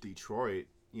Detroit,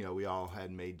 you know, we all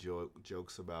had made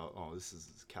jokes about, oh, this is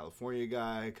this California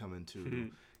guy coming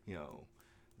to, you know,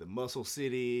 the Muscle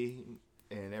City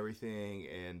and everything,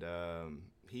 and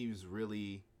he was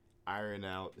really ironing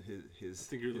out his I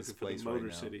think you're his looking for place the right Motor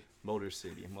now. City. Motor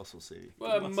City, Muscle City.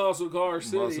 Well, Muscle Car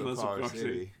City. Muscle Car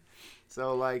City.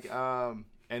 So like,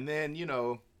 and then you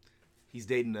know, he's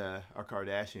dating a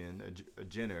Kardashian, a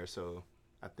Jenner. So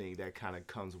I think that kind of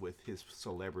comes with his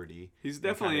celebrity. He's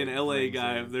definitely an LA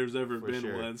guy if there's ever for been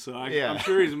sure. one. So I'm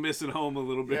sure he's missing home a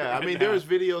little bit. Yeah, right I mean, now. there was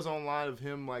videos online of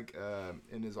him like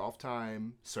in his off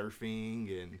time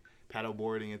surfing and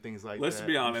paddleboarding and things like Let's that.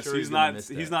 be I'm honest. sure He's gonna not. miss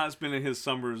He's that. not spending his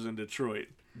summers in Detroit.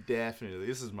 Definitely,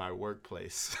 this is my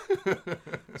workplace.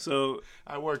 So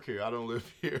I work here. I don't live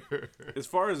here. as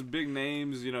far as big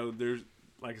names, you know, there's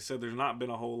like I said, there's not been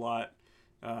a whole lot.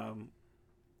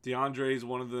 DeAndre is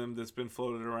one of them that's been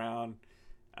floated around.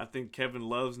 I think Kevin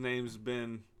Love's name's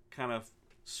been kind of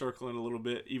circling a little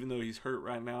bit, even though he's hurt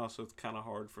right now, so it's kind of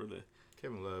hard for the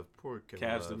Kevin Love, poor Kevin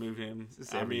Cavs Love. to move him.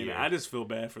 It's I every mean, year. I just feel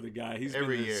bad for the guy. He's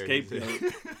Every been the year.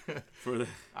 scapegoat for the.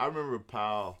 I remember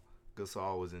Pau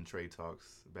Gasol was in trade talks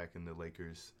back in the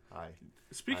Lakers.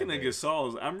 Speaking I of bet.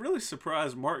 Gasol's, I'm really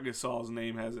surprised Mark Gasol's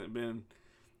name hasn't been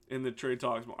in the trade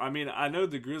talks. I mean, I know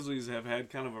the Grizzlies have had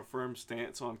kind of a firm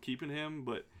stance on keeping him,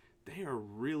 but they are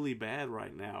really bad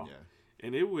right now. Yeah.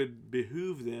 And it would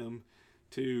behoove them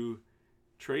to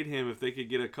trade him if they could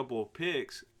get a couple of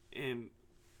picks. And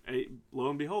lo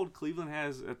and behold, Cleveland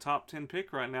has a top 10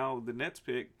 pick right now, the Nets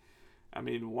pick. I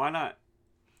mean, why not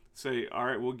say, all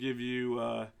right, we'll give you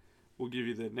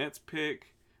the Nets pick.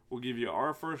 We'll give you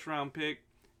our first round pick,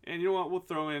 and you know what? We'll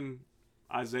throw in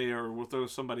Isaiah, or we'll throw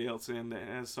somebody else in that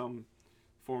has some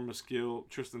form of skill.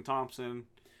 Tristan Thompson.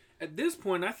 At this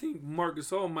point, I think Marc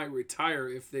Gasol might retire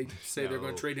if they say they're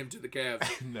going No. to trade him to the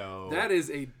Cavs. No. That is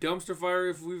a dumpster fire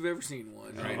if we've ever seen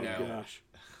one right Oh, now. gosh.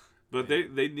 But they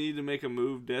need to make a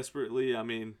move desperately. I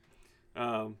mean,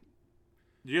 do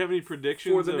you have any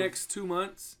predictions For the of- next 2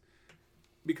 months.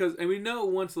 Because, and we know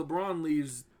once LeBron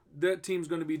leaves, that team's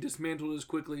going to be dismantled as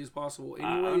quickly as possible.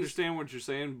 I Anyways, understand what you're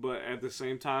saying, but at the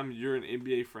same time, you're an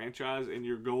NBA franchise, and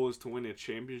your goal is to win a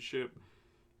championship,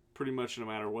 pretty much no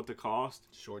matter what the cost.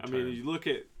 Short I term. mean, you look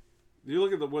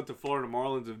at what the Florida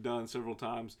Marlins have done several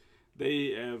times.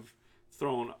 They have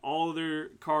thrown all their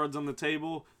cards on the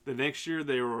table. The next year,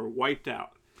 they were wiped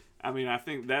out. I mean, I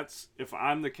think that's, if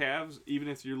I'm the Cavs, even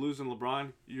if you're losing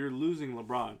LeBron, you're losing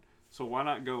LeBron. So why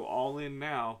not go all in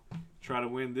now, try to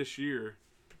win this year?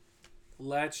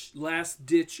 last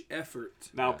ditch effort.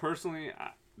 Now, personally,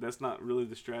 that's not really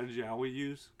the strategy I would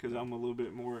use, because I'm a little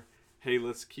bit more, hey,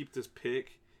 let's keep this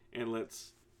pick and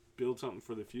let's build something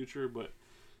for the future. But,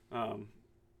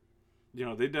 you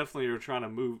know, they definitely are trying to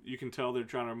move. You can tell they're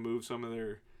trying to move some of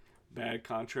their bad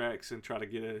contracts and try to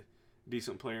get a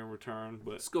decent player in return.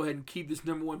 But Let's go ahead and keep this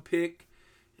number one pick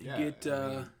and Yeah, get I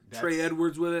mean, Trey that's-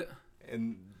 Edwards with it.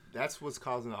 And that's what's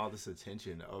causing all this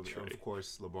attention. Of Trey.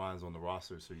 course, LeBron's on the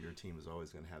roster, so your team is always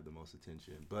going to have the most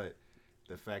attention. But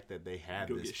the fact that they have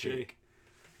Go this get Shea. pick,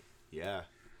 yeah,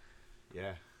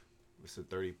 it's a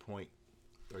 30-point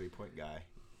guy,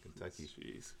 Kentucky.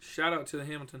 jeez, Shout out to the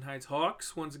Hamilton Heights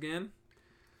Hawks once again.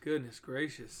 Goodness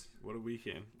gracious. what a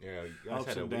weekend. Yeah, you Ups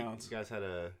guys, and downs. you guys had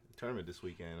a tournament this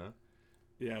weekend, huh?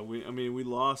 Yeah, we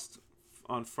lost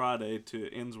on Friday to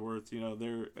Innsworth. You know,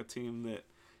 they're a team that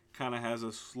kind of has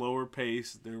a slower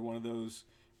pace. They're one of those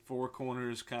four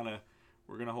corners kind of,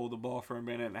 we're going to hold the ball for a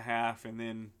minute and a half and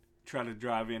then try to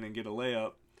drive in and get a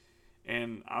layup.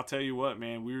 And I'll tell you what,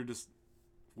 man,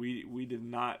 we did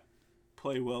not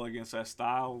play well against that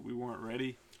style. We weren't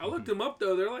ready. I looked them up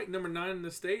though. They number 9 in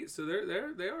the state, so they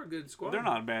are a good squad. They're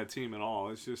not a bad team at all.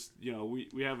 It's just, you know,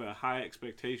 we have a high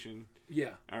expectation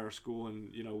Yeah. at our school,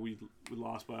 and, you know, we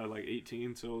lost by like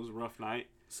 18, so it was a rough night.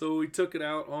 So we took it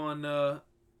out on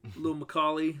Little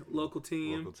Macaulay, local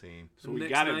team. Local team. So we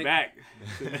Next got night- it back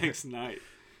the next night.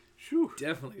 Whew.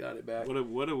 Definitely got it back.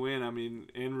 What a win. I mean,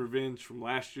 and revenge from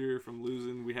last year, from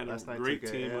losing. We had Last a night great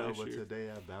took a team L, last but year. today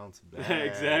I bounced back.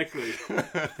 Exactly.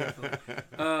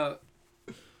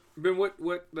 Ben,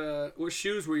 what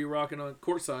shoes were you rocking on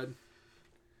courtside?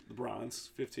 The Bronze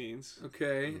 15s.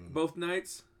 Okay, both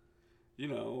nights. You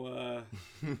know,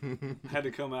 had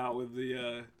to come out with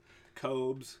the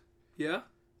Cobes. Yeah.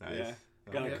 Nice. Yeah.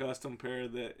 Got Okay. a custom pair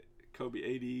of the Kobe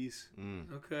 80s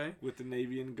Okay. with the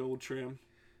navy and gold trim.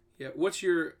 Yeah. What's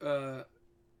your?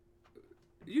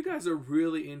 You guys are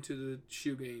really into the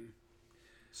shoe game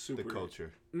Super. The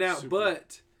culture. now, Super.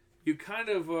 but you kind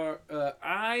of are.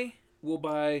 I will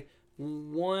buy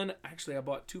Actually, I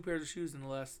bought 2 pairs of shoes in the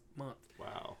last month.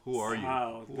 Wow. Who are you?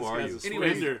 Wow, Who this are guy's you? a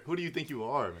Anyways, spender. Who do you think you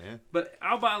are, man? But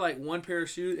I'll buy like 1 pair of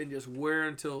shoes and just wear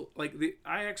until my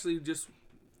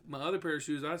other pair of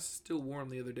shoes, I still wore them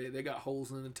the other day. They got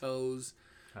holes in the toes.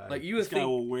 Like you would This guy think,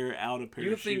 will wear out a pair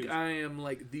you of would shoes. think I am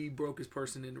like the brokest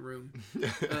person in the room.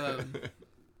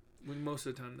 When most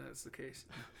of the time that's the case.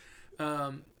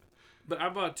 But I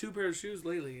bought 2 pairs of shoes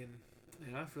lately,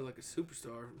 and I feel like a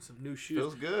superstar with some new shoes.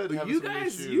 Feels good. But having you some new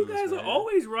guys, shoes, are man.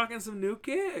 always rocking some new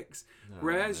kicks. Oh,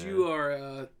 Raz, man. you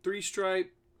are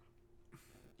 3-stripe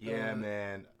Yeah,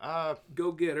 man.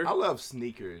 go getter. I love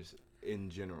sneakers in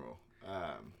general.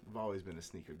 I've always been a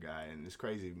sneaker guy, and it's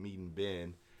crazy meeting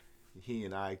Ben. He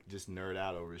and I just nerd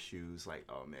out over shoes. Like,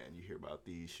 oh man, you hear about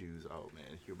these shoes? Oh man,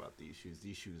 you hear about these shoes?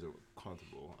 These shoes are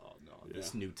comfortable. Oh no,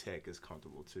 this new tech is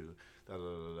comfortable too. Da, da,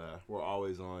 da, da. We're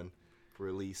always on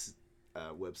release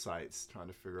websites trying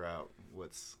to figure out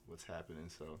what's happening.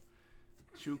 So,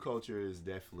 shoe culture is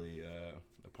definitely a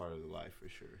part of the life for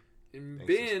sure. And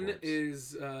Thanks to Ben sports.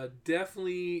 is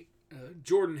definitely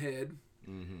Jordan head.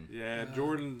 Mm-hmm. Yeah,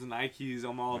 Jordans, Nikes.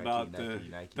 I'm all Nike, about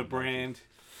Nike, the brand.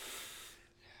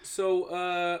 So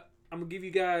I'm gonna give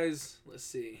you guys. Let's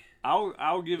see.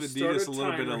 I'll give Start Adidas a a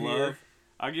little bit timer of here. love.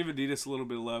 I'll give Adidas a little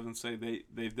bit of love and say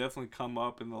they've definitely come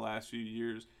up in the last few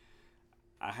years.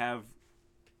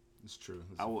 It's true.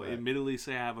 It's I a will fact. admittedly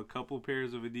say I have a couple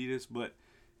pairs of Adidas, but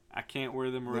I can't wear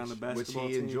them around the basketball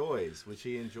which he team. enjoys. Which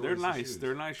he enjoys. They're the nice. shoes.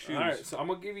 They're nice shoes. All right, so I'm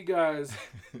gonna give you guys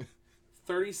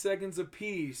 30 seconds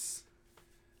apiece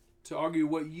to argue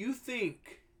what you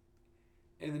think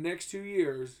in the next 2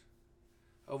 years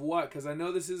of what, because I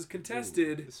know this is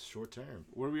contested. Ooh, it's short term.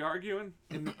 What are we arguing?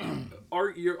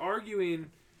 You're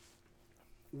arguing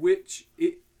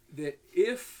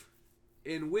if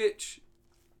and which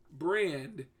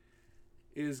brand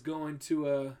is going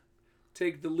to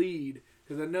take the lead,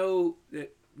 because I know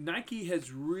that Nike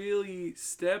has really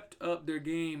stepped up their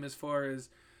game as far as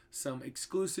some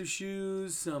exclusive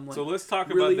shoes, some like So let's talk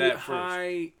really about that first.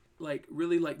 high, like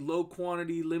really like low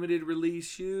quantity, limited release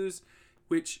shoes,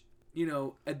 which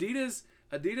Adidas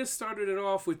started it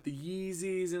off with the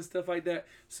Yeezys and stuff like that.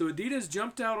 So Adidas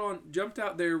jumped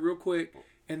out there real quick,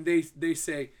 and they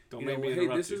say, Don't make me hey,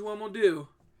 interrupt this you. is what I'm gonna do.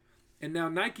 And now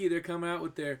Nike, they're coming out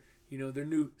with their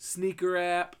new sneaker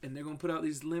app, and they're gonna put out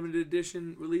these limited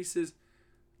edition releases.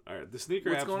 All right, the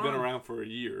sneaker What's app's going been on? around for a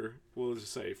year. We'll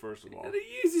just say first of all. And the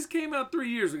Yeezys came out 3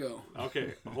 years ago.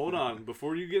 Okay, hold on.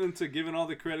 Before you get into giving all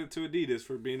the credit to Adidas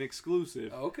for being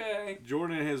exclusive, Okay.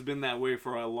 Jordan has been that way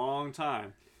for a long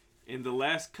time. In the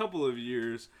last couple of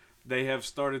years, they have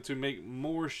started to make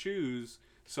more shoes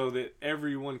so that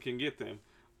everyone can get them.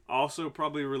 Also,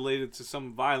 probably related to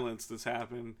some violence that's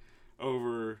happened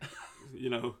over,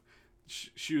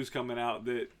 shoes coming out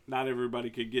that not everybody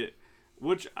could get,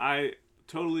 which I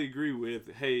totally agree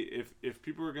with. Hey, if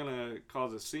people are gonna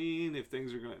cause a scene, if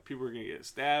people are gonna get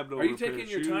stabbed over Are you a pair taking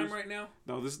of your shoes. time right now?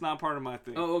 No, this is not part of my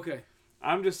thing. Oh, okay.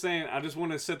 I'm just saying, I just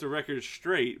want to set the record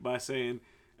straight by saying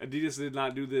Adidas did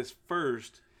not do this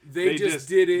first. They just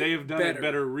did it They have done better. it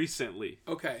better recently.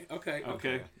 Okay. Okay.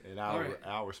 And All right.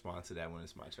 I'll respond to that when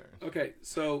it's my turn. Okay.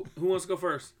 So who wants to go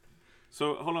first?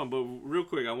 So hold on, but real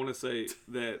quick, I want to say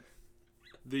that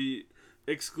the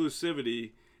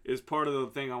exclusivity is part of the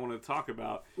thing I want to talk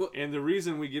about. Well- And the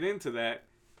reason we get into that,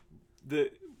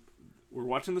 we're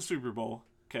watching the Super Bowl,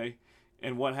 okay?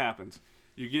 And what happens?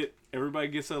 Everybody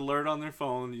gets an alert on their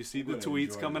phone. You see the I'm gonna tweets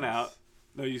enjoy coming this. out.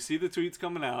 No, you see the tweets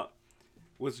coming out.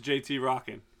 What's JT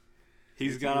rocking?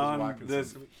 He's JT got was on rocking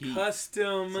this. some heat.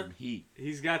 Custom. Some heat.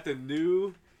 He's got the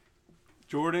new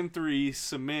Jordan 3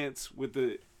 cements with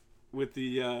the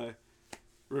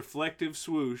reflective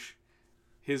swoosh,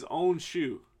 his own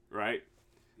shoe, right?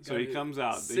 So he Got comes it.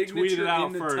 out. They Signature tweet it out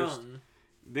in the first. tongue.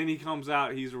 Then he comes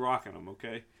out. He's rocking them,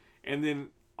 okay? And then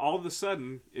all of a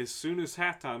sudden, as soon as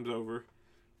halftime's over,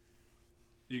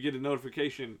 you get a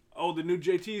notification. Oh, the new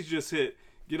JT's just hit.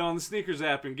 Get on the sneakers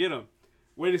app and get them.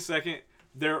 Wait a second.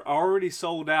 They're already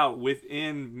sold out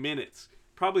within minutes.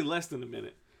 Probably less than a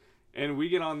minute. And we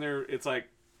get on there. It's like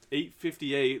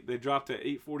 8:58. They dropped to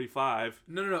 8:45.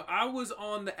 No. I was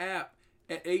on the app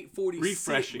at 8:46.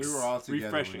 Refreshing. We were all together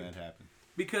Refreshing. when that happened.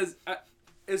 Because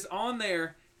it's on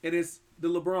there. It is the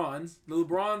LeBrons. The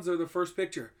LeBrons are the first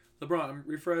picture. LeBron,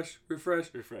 refresh.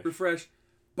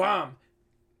 Bomb.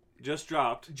 Just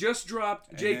dropped. Just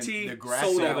dropped. And JT then the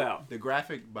sold graphic- out. The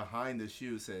graphic behind the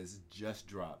shoe says "just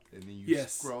dropped," and then you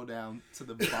Yes. scroll down to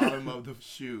the bottom of the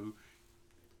shoe.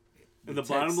 In the text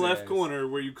bottom left says- corner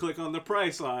where you click on the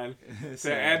price line it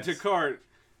to add to says, cart,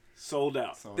 sold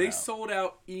out. They out. sold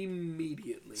out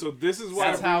immediately. So this is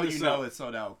why That's I how bring you this know up. it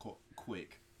sold out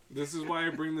quick. This is why I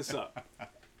bring this up.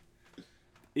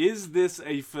 Is this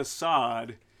a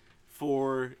facade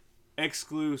for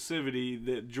exclusivity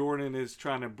that Jordan is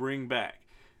trying to bring back?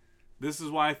 This is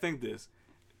why I think this.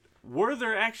 Were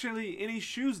there actually any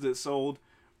shoes that sold,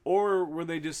 or were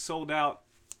they just sold out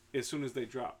as soon as they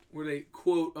dropped? Were they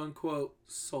quote unquote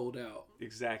sold out?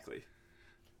 Exactly.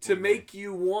 To make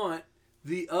you want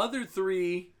the other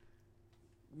 3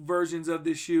 versions of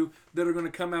this shoe that are going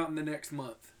to come out in the next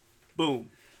month. Boom.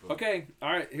 Okay,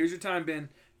 all right, here's your time, Ben.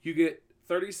 You get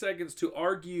 30 seconds to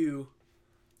argue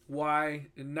why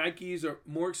Nikes are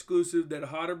more exclusive than a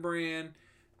hotter brand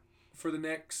for the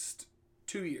next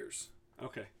 2 years.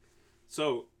 Okay.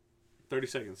 So, 30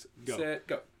 seconds. Go. Set,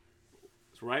 go.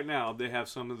 So right now, they have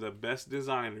some of the best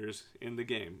designers in the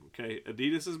game. Okay.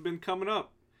 Adidas has been coming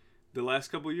up the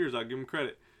last couple of years. I'll give them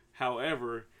credit.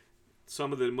 However,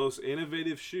 some of the most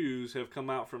innovative shoes have come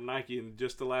out from Nike in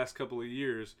just the last couple of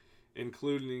years,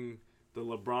 including the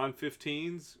LeBron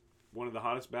 15s, one of the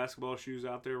hottest basketball shoes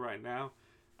out there right now.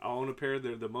 I own a pair.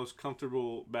 They're the most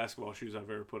comfortable basketball shoes I've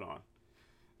ever put on.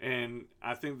 And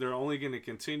I think they're only going to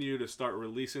continue to start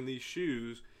releasing these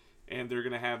shoes, and they're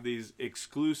going to have these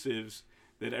exclusives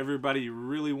that everybody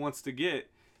really wants to get.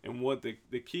 And what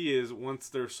the key is, once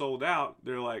they're sold out,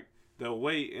 they're like, they'll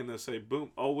wait and they'll say, boom,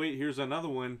 oh, wait, here's another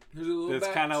one Here's a little that's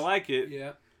kind of like it.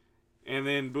 Yeah. And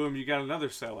then, boom, you got another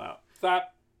sellout.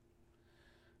 Stop.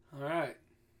 All right.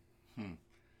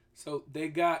 So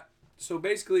so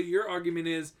basically your argument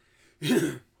is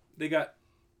they got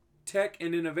tech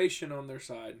and innovation on their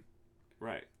side.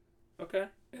 Right. Okay.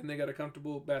 And they got a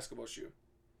comfortable basketball shoe.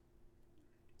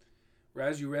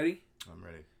 Raz, you ready? I'm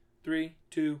ready. 3,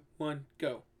 2, 1,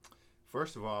 go.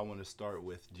 First of all, I want to start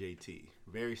with JT.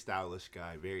 Very stylish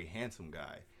guy, very handsome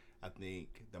guy. I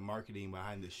think the marketing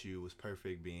behind the shoe was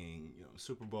perfect, being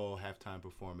Super Bowl halftime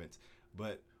performance.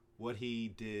 But what he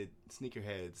did,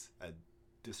 sneakerheads, a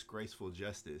disgraceful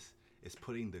justice, is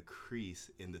putting the crease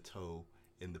in the toe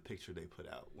in the picture they put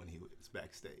out when he was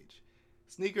backstage.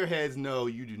 Sneakerheads know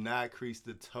you do not crease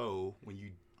the toe when you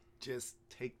just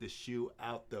take the shoe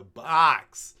out the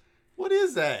box. What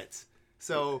is that?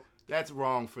 So that's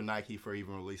wrong for Nike for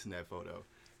even releasing that photo.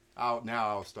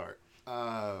 I'll start.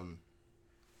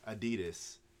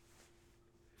 Adidas.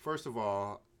 First of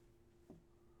all,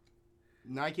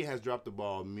 Nike has dropped the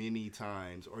ball many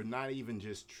times, or not even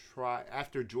just try.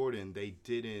 After Jordan, they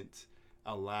didn't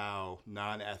allow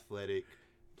non-athletic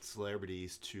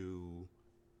celebrities to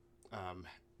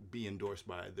be endorsed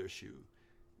by their shoe.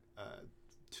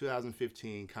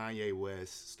 2015, Kanye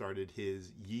West started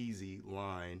his Yeezy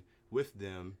line with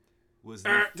them.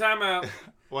 Time out.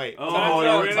 Wait. Oh, Time's we're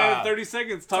up. gonna have 30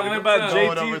 seconds talking Time's about up.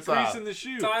 Going JT overtime. creasing the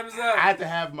shoe. Time's I up. had to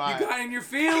have my. You got in your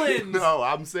feelings. No,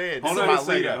 I'm saying. Hold this on is a my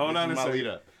second. lead up. Hold This on is a my second. lead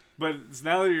up. But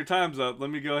now that your time's up,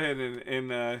 let me go ahead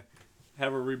and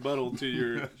have a rebuttal to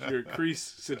your crease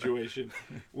situation.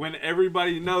 When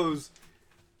everybody knows,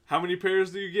 how many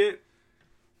pairs do you get?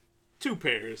 2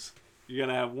 pairs. You're going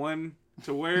to have one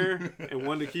to wear and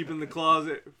one to keep in the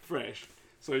closet fresh.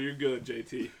 So you're good,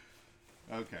 JT.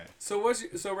 Okay. So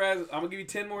Raz, I'm gonna give you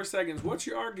 10 more seconds. What's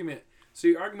your argument? So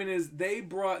your argument is they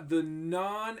brought the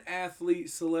non-athlete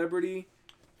celebrity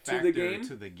to the game.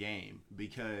 To the game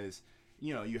because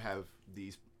you have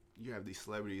these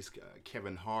celebrities,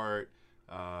 Kevin Hart,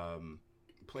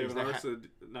 players Kevin that Hart's a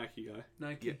Nike guy.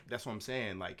 Nike. yeah, that's what I'm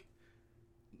saying. Like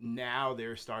now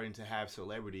they're starting to have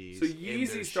celebrities. So in their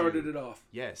Yeezy started shoe. it off.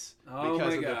 Yes, Oh because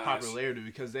my of the gosh. popularity.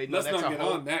 Because they know Let's that's not a get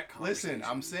whole. on that conversation.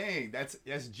 Listen, I'm saying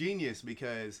that's genius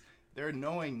because they're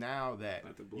knowing now that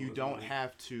Not to blow you his don't mind.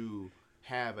 have to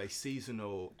have a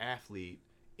seasonal athlete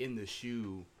in the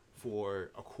shoe for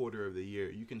a quarter of the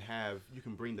year. You can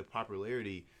bring the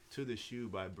popularity to the shoe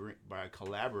by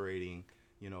collaborating,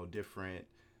 different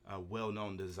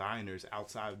well-known designers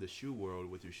outside of the shoe world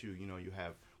with your shoe. You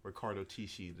have Riccardo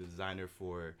Tisci, the designer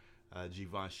for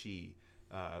Givenchy,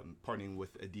 partnering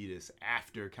with Adidas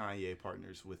after Kanye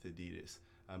partners with Adidas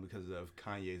because of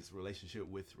Kanye's relationship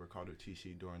with Riccardo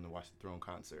Tisci during the Watch the Throne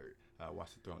concert,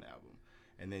 Watch the Throne album.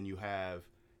 And then you have,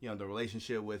 the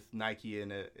relationship with Nike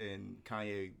and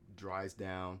Kanye dries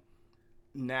down.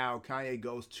 Now Kanye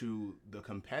goes to the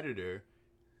competitor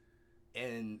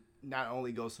and not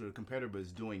only goes to the competitor, but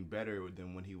is doing better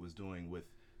than when he was doing with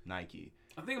Nike.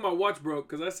 I think my watch broke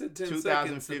because I said 10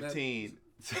 seconds. 2015.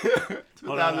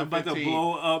 Hold on, I'm about to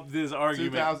blow up this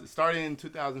argument. Starting in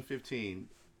 2015,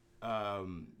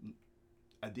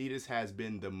 Adidas has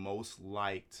been the most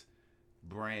liked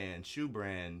shoe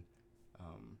brand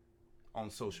on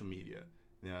social media.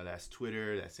 That's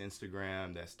Twitter, that's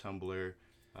Instagram, that's Tumblr.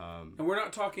 And we're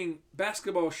not talking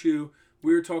basketball shoe.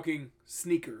 We're talking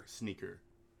sneaker. Sneaker.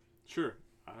 Sure,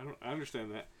 I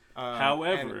understand that.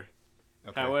 Okay.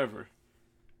 However,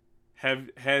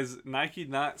 has Nike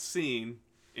not seen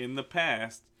in the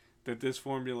past that this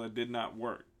formula did not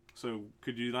work? So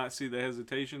could you not see the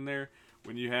hesitation there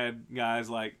when you had guys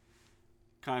like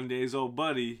Kanye's old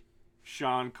buddy,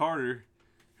 Sean Carter,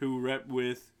 who rep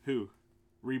with who?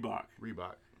 Reebok.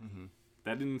 Mm-hmm.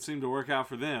 That didn't seem to work out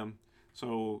for them.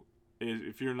 So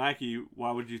if you're Nike,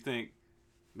 why would you think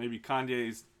maybe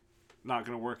Kanye's not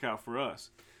going to work out for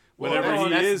us? Well, Whatever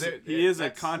he is a Wait a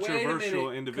controversial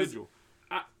minute, individual.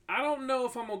 I don't know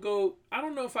if I'm gonna go. I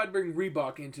don't know if I'd bring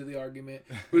Reebok into the argument.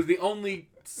 It was the only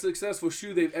successful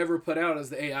shoe they've ever put out as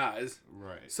the AIs.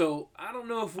 Right. So I don't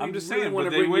know if we I'm just really saying, want but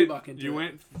to they bring went. Reebok into You it.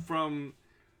 went from,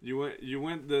 you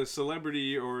went the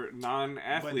celebrity or But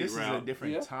non-athlete this route. is a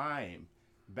different Yeah. time.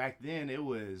 Back then, it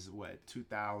was,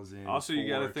 2000. Also, you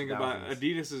got to think about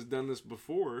Adidas has done this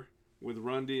before with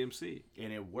Run DMC.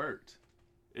 And it worked.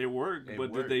 It worked,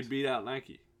 but did they beat out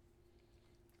Nike?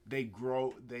 They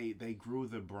grew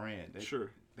the brand.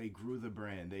 Sure. They grew the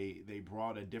brand. They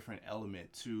brought a different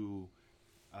element to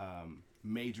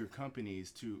major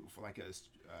companies for like a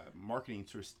marketing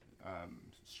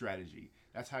strategy.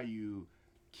 That's how you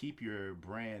keep your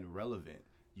brand relevant.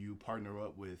 You partner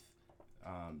up with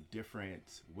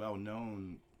different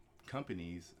well-known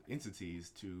companies, entities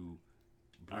to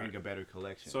bring a better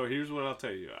collection. So here's what I'll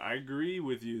tell you. I agree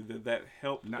with you that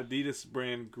helped Adidas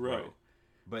brand grow. Right.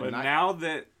 But now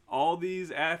that all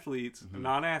these athletes,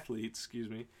 non-athletes, excuse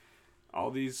me, all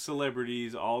these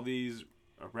celebrities, all these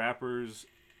rappers,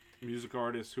 music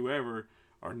artists, whoever,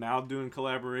 are now doing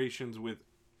collaborations with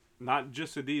not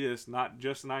just Adidas, not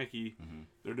just Nike.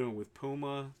 They're doing it with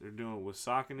Puma. They're doing it with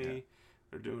Saucony. Yeah.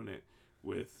 They're doing it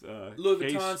with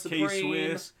Louis Vuitton, Supreme.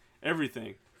 K-Swiss,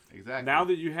 everything. Exactly. Now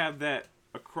that you have that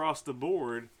across the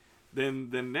board,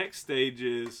 then the next stage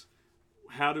is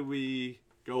how do we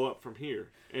go up from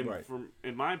here? And Right.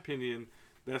 in my opinion,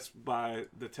 that's by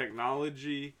the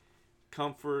technology,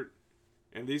 comfort,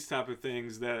 and these type of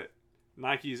things that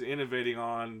Nike's innovating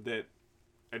on that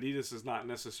Adidas is not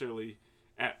necessarily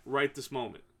at right this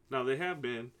moment. Now they have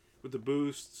been with the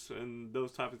boosts and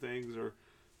those type of things, or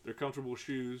they're comfortable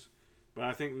shoes, but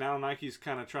I think now Nike's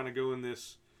kind of trying to go in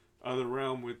this other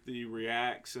realm with the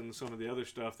Reacts and some of the other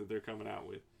stuff that they're coming out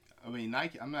with. I mean,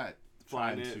 Nike. I'm not Flyknit.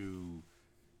 trying to,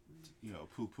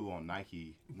 poo-poo on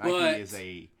Nike. But- Nike is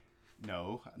a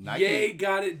no. Nike. Ye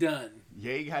got it done.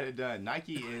 Ye got it done.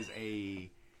 Nike is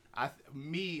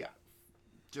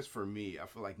just for me, I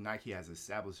feel like Nike has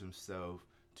established himself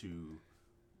to,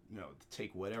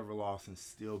 take whatever loss and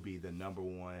still be the number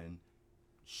one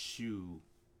shoe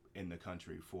in the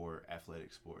country for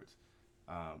athletic sports.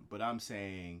 But I'm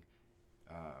saying,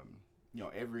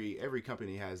 every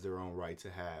company has their own right to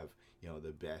have,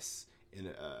 the best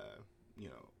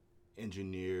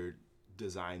engineered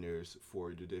designers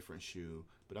for the different shoe.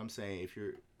 But I'm saying if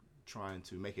you're trying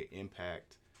to make an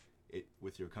impact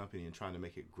with your company and trying to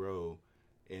make it grow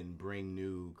and bring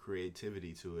new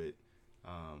creativity to it,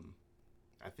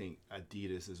 I think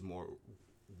Adidas is more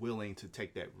willing to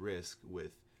take that risk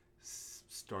with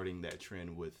starting that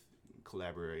trend with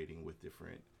collaborating with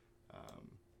different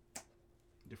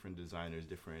designers,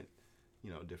 different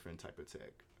type of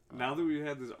tech. Now that we've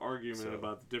had this argument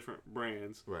about the different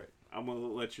brands, Right. I'm going to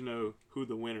let you know who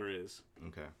the winner is.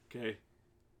 Okay. Okay?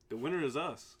 The winner is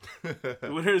us. The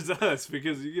winner is us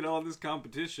because you get all this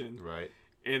competition, Right.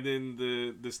 and then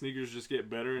the sneakers just get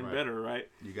better and Right. better, right?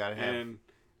 You gotta have. And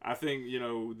I think,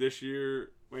 this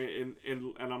year, and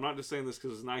I'm not just saying this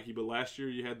because it's Nike, but last year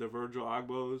you had the Virgil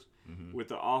Agbos with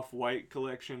the off-white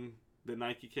collection that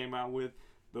Nike came out with.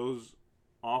 Those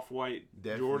off-white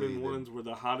Definitely Jordan ones were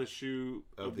the hottest shoe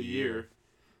of the year.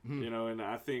 And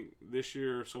I think this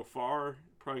year so far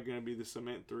probably going to be the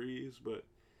Cement 3s, but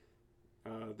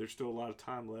there's still a lot of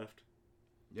time left.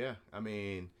 Yeah, I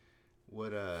mean,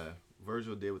 what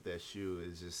Virgil did with that shoe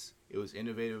is it was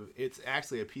innovative. It's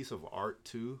actually a piece of art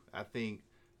too. I think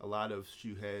a lot of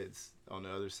shoe heads on the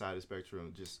other side of the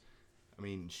spectrum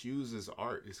shoes is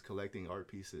art. It's collecting art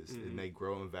pieces, and they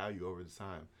grow in value over the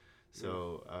time.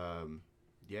 So,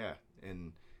 yeah,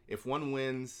 and if one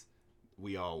wins,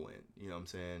 we all win. You know what I'm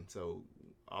saying? So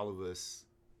all of us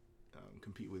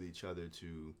compete with each other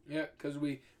to... Yeah, because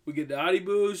we get the Adi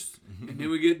Boost, and then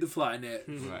we get the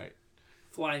Flyknit. Right.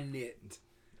 Flyknit.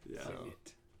 Yeah. So,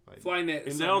 Flyknit.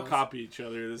 And they'll copy each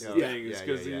other. This is the thing. It's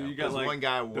because you got like one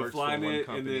guy the works for one Flyknit,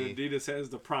 company. and then Adidas has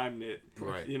the Prime Knit.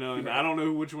 Right. And I don't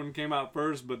know which one came out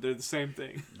first, but they're the same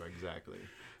thing. Exactly.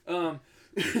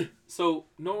 So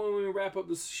normally when we wrap up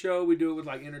the show, we do it with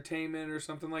like entertainment or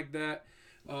something like that.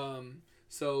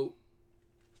 So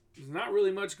there's not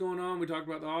really much going on. We talked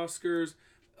about the Oscars,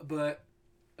 but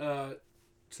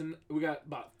we got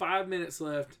about 5 minutes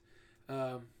left.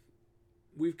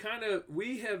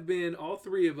 We have been, all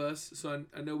three of us, so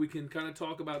I know we can kind of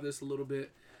talk about this a little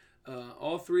bit.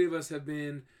 All three of us have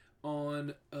been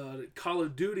on Call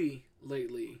of Duty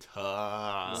lately.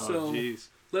 So jeez.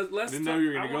 Let's Didn't know you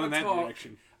were going to go in that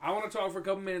direction. I want to talk for a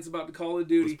couple minutes about the Call of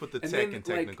Duty. Let's put the tech and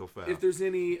technical foul. If there's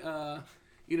any,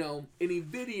 any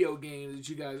video games that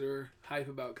you guys are hype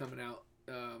about coming out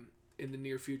in the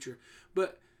near future.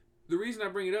 But the reason I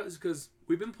bring it up is because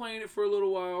we've been playing it for a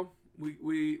little while.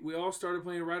 We all started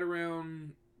playing right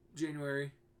around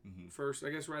January 1st,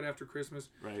 I guess right after Christmas.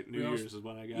 Right, New Year's is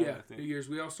when I got it, I think. New Year's.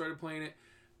 We all started playing it.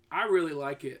 I really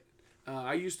like it.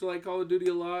 I used to like Call of Duty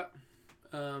a lot.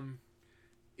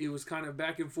 It was kind of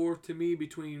back and forth to me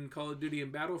between Call of Duty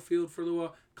and Battlefield for a little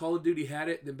while. Call of Duty had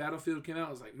it, then Battlefield came out.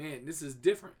 I was like, man, this is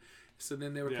different. So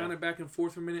then they were kind of back and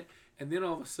forth for a minute, and then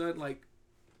all of a sudden, like,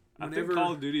 I think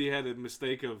Call of Duty had a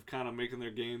mistake of kind of making their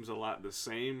games a lot the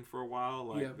same for a while,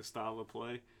 like the style of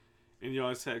play. And you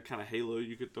always had kind of Halo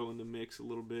you could throw in the mix a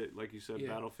little bit, like you said,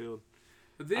 Battlefield.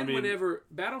 But then whenever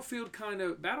Battlefield kind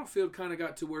of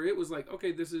got to where it was like,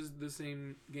 okay, this is the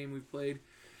same game we've played.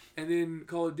 And then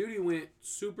Call of Duty went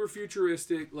super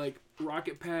futuristic, like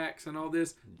rocket packs and all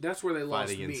this. That's where they lost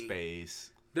me. Fighting in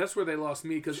space. That's where they lost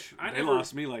me because they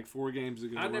lost me like 4 games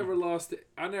ago. I never lost it.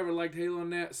 I never liked Halo on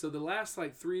that. So the last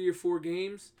like 3 or 4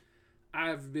 games,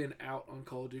 I've been out on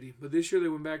Call of Duty. But this year they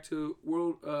went back to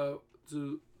old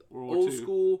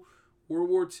school World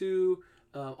War II,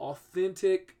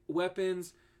 authentic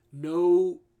weapons,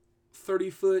 no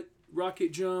 30-foot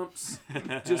rocket jumps,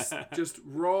 just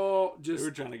raw,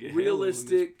 just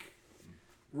realistic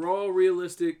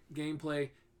gameplay,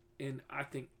 and I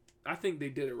think they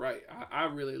did it right. I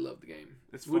really love the game.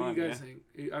 What do you guys think?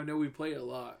 I know we play it a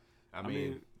lot. I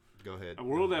mean, go ahead. A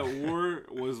World at War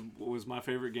was my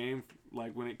favorite game.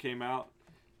 Like when it came out,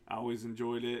 I always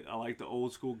enjoyed it. I like the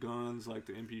old school guns, like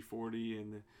the MP40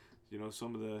 and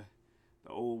some of the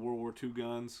old World War II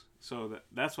guns. So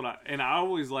that's what I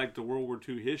always liked the World War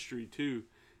II history too,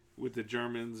 with the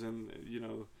Germans and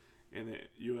and the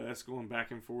U.S. going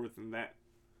back and forth, and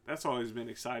that's always been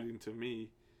exciting to me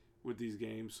with these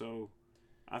games. So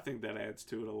I think that adds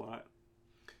to it a lot.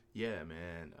 Yeah,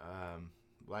 man.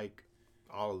 Like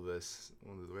all of us,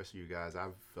 one of the rest of you guys, I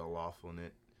fell off on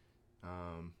it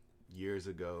years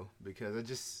ago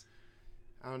because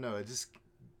I don't know, it just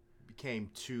became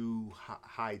too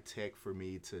high tech for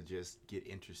me to just get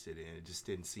interested in. It just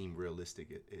didn't seem realistic.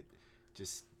 It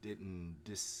just didn't.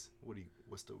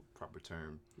 What's the proper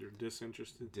term? You're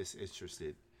disinterested.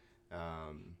 Disinterested.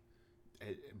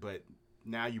 But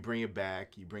now you bring it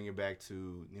back. You bring it back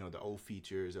to the old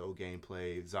features, the old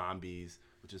gameplay, zombies,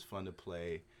 which is fun to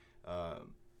play.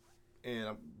 And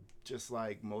I'm just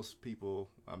like most people,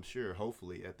 I'm sure,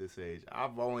 hopefully at this age,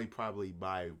 I've only probably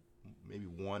buy maybe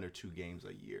 1 or 2 games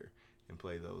a year and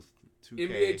play those.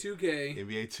 2K,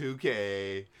 NBA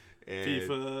 2K, and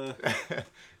FIFA,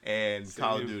 and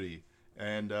Call of Duty,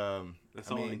 and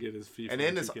that's all I get is FIFA. And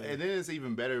then it's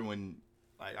even better when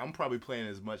I'm probably playing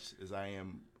as much as I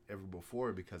am ever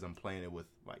before because I'm playing it with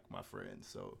like my friends.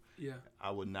 So yeah,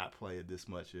 I would not play it this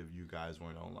much if you guys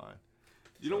weren't online.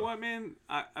 You know what, man?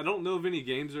 I don't know if any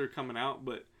games are coming out,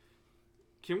 but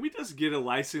can we just get a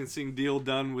licensing deal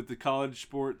done with the college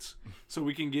sports so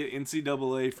we can get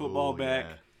NCAA football back?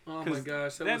 Yeah. Oh my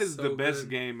gosh, that is the best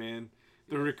game, man.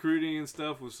 The recruiting and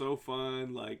stuff was so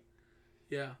fun. Like,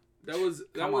 yeah, that was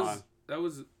way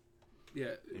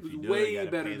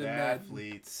better than Madden.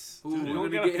 Athletes. Dude, you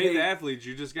don't gotta pay the athletes.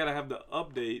 You just gotta have the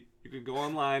update. You can go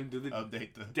online, do the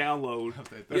download.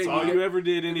 That's all you ever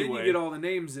did anyway. And then you get all the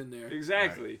names in there.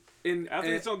 Exactly. Right. And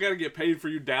athletes don't gotta get paid for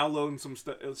you downloading some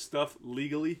stuff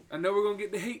legally. I know we're gonna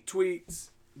get the hate tweets,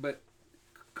 but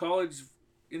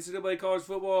NCAA college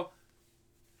football,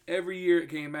 every year it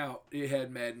came out, it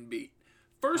had Madden beat.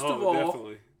 First of all,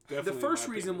 definitely the first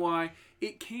reason why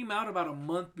it came out about a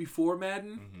month before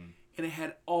Madden, and it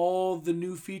had all the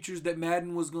new features that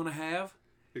Madden was going to have.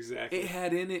 Exactly. It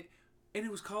had in it, and it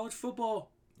was college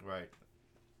football. Right.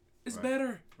 It's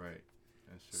better. Right.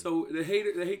 That's So true. the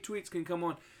hate tweets can come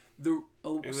on.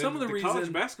 Some of the reasons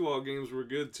college basketball games were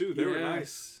good too. They were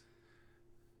nice.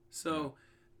 So.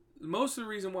 Most of the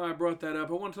reason why I brought that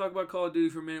up, I want to talk about Call of Duty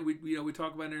for a minute. We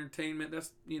talk about entertainment.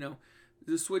 That's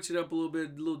just switch it up a little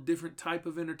bit, a little different type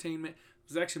of entertainment. It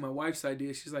was actually my wife's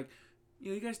idea. She's like,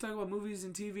 you guys talk about movies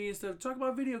and TV and stuff. Talk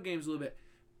about video games a little bit,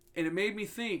 and it made me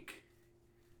think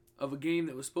of a game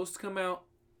that was supposed to come out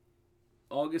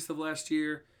August of last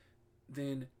year,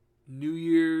 then New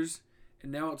Year's,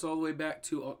 and now it's all the way back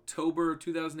to October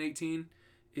 2018,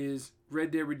 is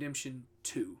Red Dead Redemption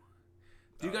 2.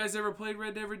 Do you guys ever played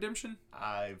Red Dead Redemption?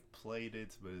 I've played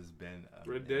it, but it's been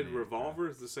Red Dead Revolver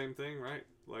is the same thing, right?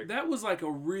 Like That was like a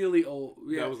really old.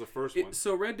 Yeah, that was the first one.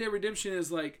 So Red Dead Redemption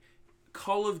is like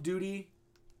Call of Duty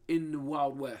in the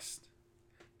Wild West.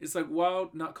 It's like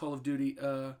not Call of Duty.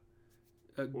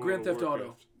 Grand Theft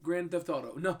Auto. Grand Theft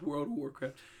Auto, not World of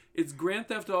Warcraft. It's Grand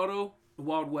Theft Auto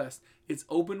Wild West. It's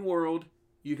open world.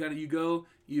 You go,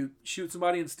 you shoot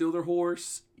somebody and steal their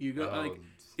horse. You go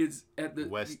it's at the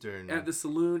Western at the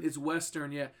saloon. It's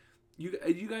Western, yeah.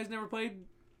 You guys never played?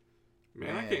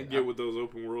 Man, I can't get with those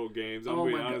open world games. I'll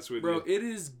be honest with bro, you. it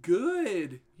is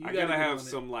good. I gotta have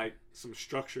some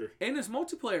structure. And it's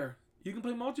multiplayer. You can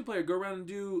play multiplayer. Go around and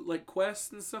do like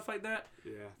quests and stuff like that.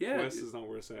 Yeah. Quest is not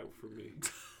where it's at for me.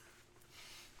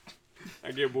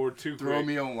 I get bored too quick. Throw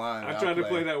me online. I tried to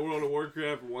play that World of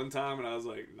Warcraft one time, and I was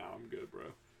like, "Nah, I'm good, bro."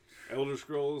 Elder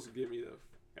Scrolls, get me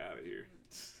the out of here.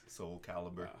 Soul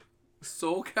Calibur.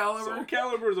 Soul Calibur? Soul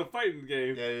Calibur is a fighting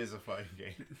game. Yeah, it is a fighting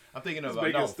game. I'm thinking of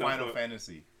Final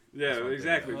Fantasy. Yeah,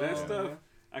 exactly. That Oh, stuff,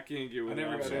 I can't get with. I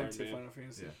never got sorry, into man. Final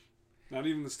Fantasy. Yeah. Not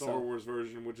even the Star Wars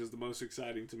version, which is the most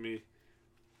exciting to me.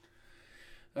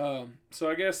 So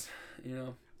I guess,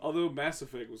 Although Mass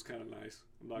Effect was kind of nice.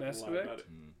 I'm not Mass gonna lie Effect? about it.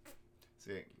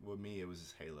 See, with me, it was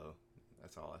just Halo.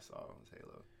 That's all I saw was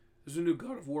Halo. there's a new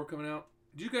God of War coming out.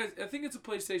 Do you guys? I think it's a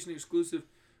PlayStation exclusive,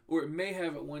 or it may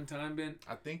have at one time been.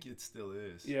 I think it still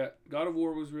is. Yeah, God of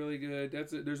War was really good.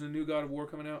 There's a new God of War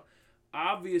coming out.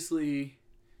 Obviously,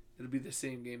 it'll be the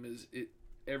same game as it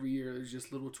every year. There's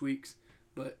just little tweaks,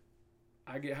 but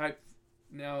I get hyped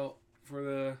now for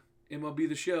the MLB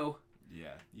The Show.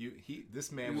 Yeah,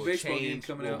 this man There's a will baseball game change,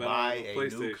 coming will out. buy a new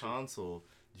PlayStation. console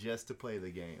just to play the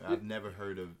game. I've never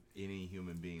heard of any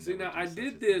human being. See, that would now do I such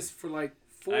did a this thing. for like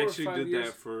 4 I or actually 5 did years.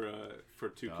 that for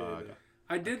 2K. Dog. though.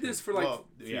 I did this for like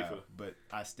yeah, FIFA. but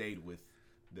I stayed with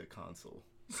the console.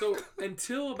 so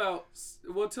until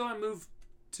I moved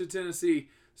to Tennessee.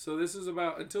 So this is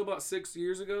until about 6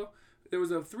 years ago. There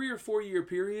was a 3 or 4 year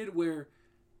period where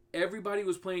everybody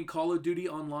was playing Call of Duty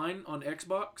online on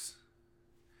Xbox.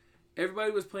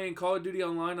 Everybody was playing Call of Duty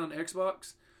online on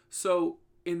Xbox. So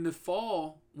in the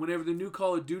fall, whenever the new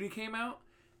Call of Duty came out,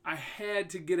 I had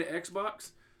to get an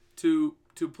Xbox to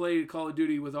play Call of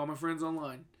Duty with all my friends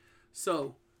online.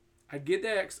 So I got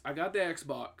the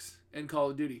Xbox and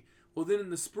Call of Duty. Well, then in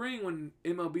the spring when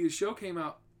MLB The Show came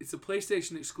out, it's a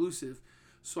PlayStation exclusive.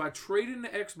 So I traded in the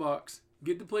Xbox,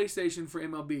 get the PlayStation for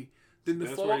MLB. Then the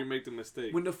That's fall, where you make the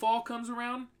mistake. when the fall comes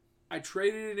around, I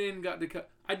traded it in, got the.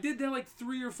 I did that like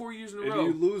 3 or 4 years in a If row.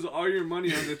 you lose all your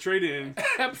money on the trade-in,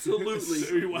 Absolutely.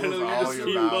 so why don't you Lose all just your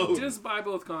keep value. both? Just buy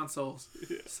both consoles.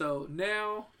 Yeah. So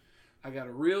now I got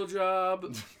a real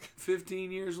job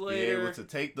 15 years Be later. able to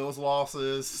take those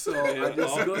losses. So Yeah, I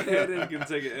just go ahead I and can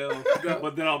take an L,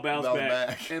 but then I'll bounce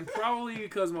back. and probably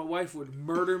because my wife would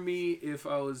murder me if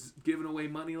I was giving away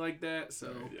money like that.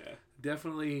 So Yeah.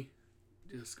 definitely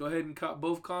just go ahead and cop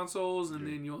both consoles and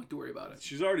then you don't have to worry about it.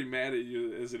 She's already mad at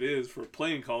you as it is for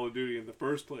playing Call of Duty in the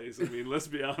first place. I mean, let's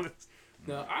be honest.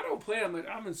 No, I don't play.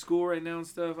 I'm in school right now and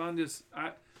stuff.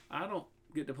 I don't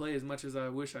get to play as much as I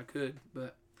wish I could.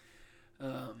 But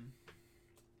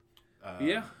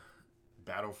yeah.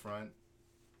 Battlefront,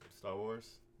 Star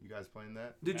Wars. You guys playing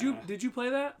that? Did you play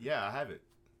that? Yeah, I have it.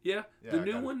 Yeah, Yeah, the I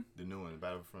new got it. one. The new one,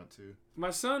 Battlefront 2.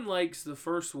 My son likes the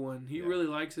first one. He Yeah. really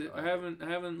likes it. I I like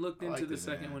haven't looked I into liked the it,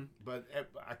 second man. one. But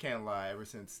I can't lie. Ever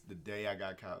since the day I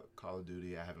got Call of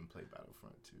Duty, I haven't played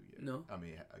Battlefront 2 yet. No? I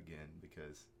mean, again,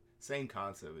 because same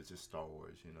concept. It's just Star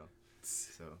Wars, you know.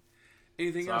 So,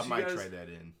 Anything so else I might you guys trade that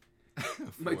in.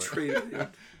 might for- trade it in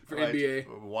for like,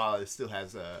 NBA? while it still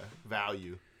has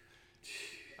value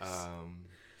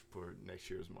for next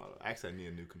year's model. Actually, I need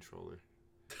a new controller.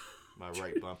 My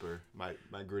right bumper, my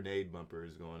grenade bumper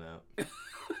is going out.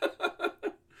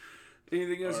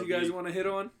 Anything else you guys RB. want to hit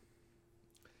on?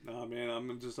 Nah, man,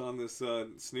 I'm just on this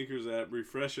sneakers app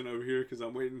refreshing over here because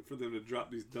I'm waiting for them to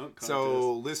drop these dunk contests.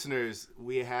 So, listeners,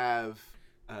 we have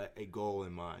a goal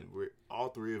in mind. All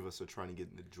three of us are trying to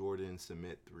get the Jordan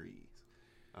Cement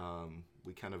 3s.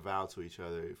 We kind of vow to each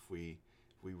other if we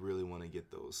really want to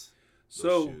get those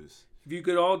shoes. If you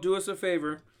could all do us a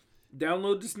favor,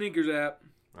 download the sneakers app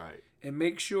Right. and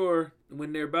make sure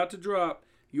when they're about to drop,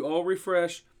 you all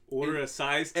refresh. Order a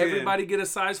size 10. Everybody get a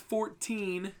size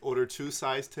 14. Order 2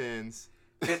 size 10s.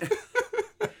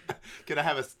 Can I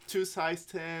have 2 size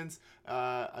 10s,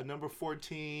 a number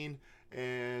 14,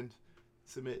 and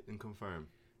submit and confirm?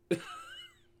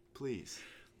 Please.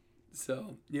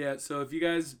 So yeah, so if you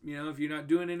guys, if you're not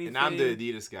doing anything, And I'm the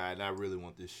Adidas guy, and I really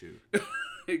want this shoe.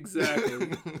 exactly.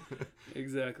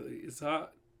 It's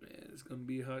hot. Man, it's gonna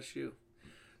be a hot shoe.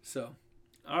 So,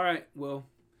 all right. Well,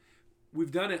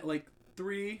 we've done it like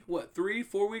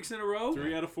 4 weeks in a row.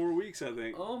 3 out of 4 weeks, I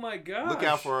think. Oh my gosh. Look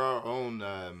out for our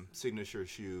own signature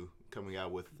shoe coming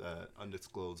out with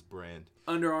undisclosed brand.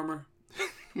 Under Armour.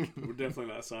 We're definitely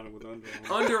not signing with Under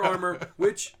Armour. Under Armour,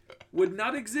 which would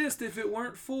not exist if it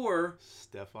weren't for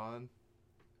Stefan.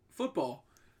 football.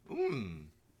 Mm.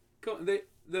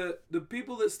 The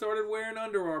people that started wearing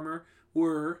Under Armour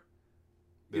were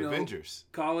The Avengers.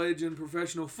 College and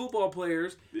professional football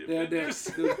players. The They had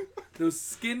Avengers. those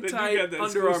skin They do tight got that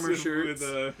Under Armour exclusive shirts.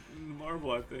 with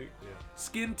Marvel, I think.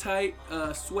 Skin tight,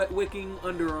 sweat wicking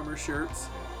Under Armour shirts.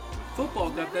 Football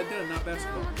got that done, not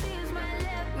basketball.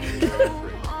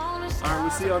 All right, we'll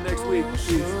see y'all next week.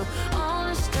 Peace.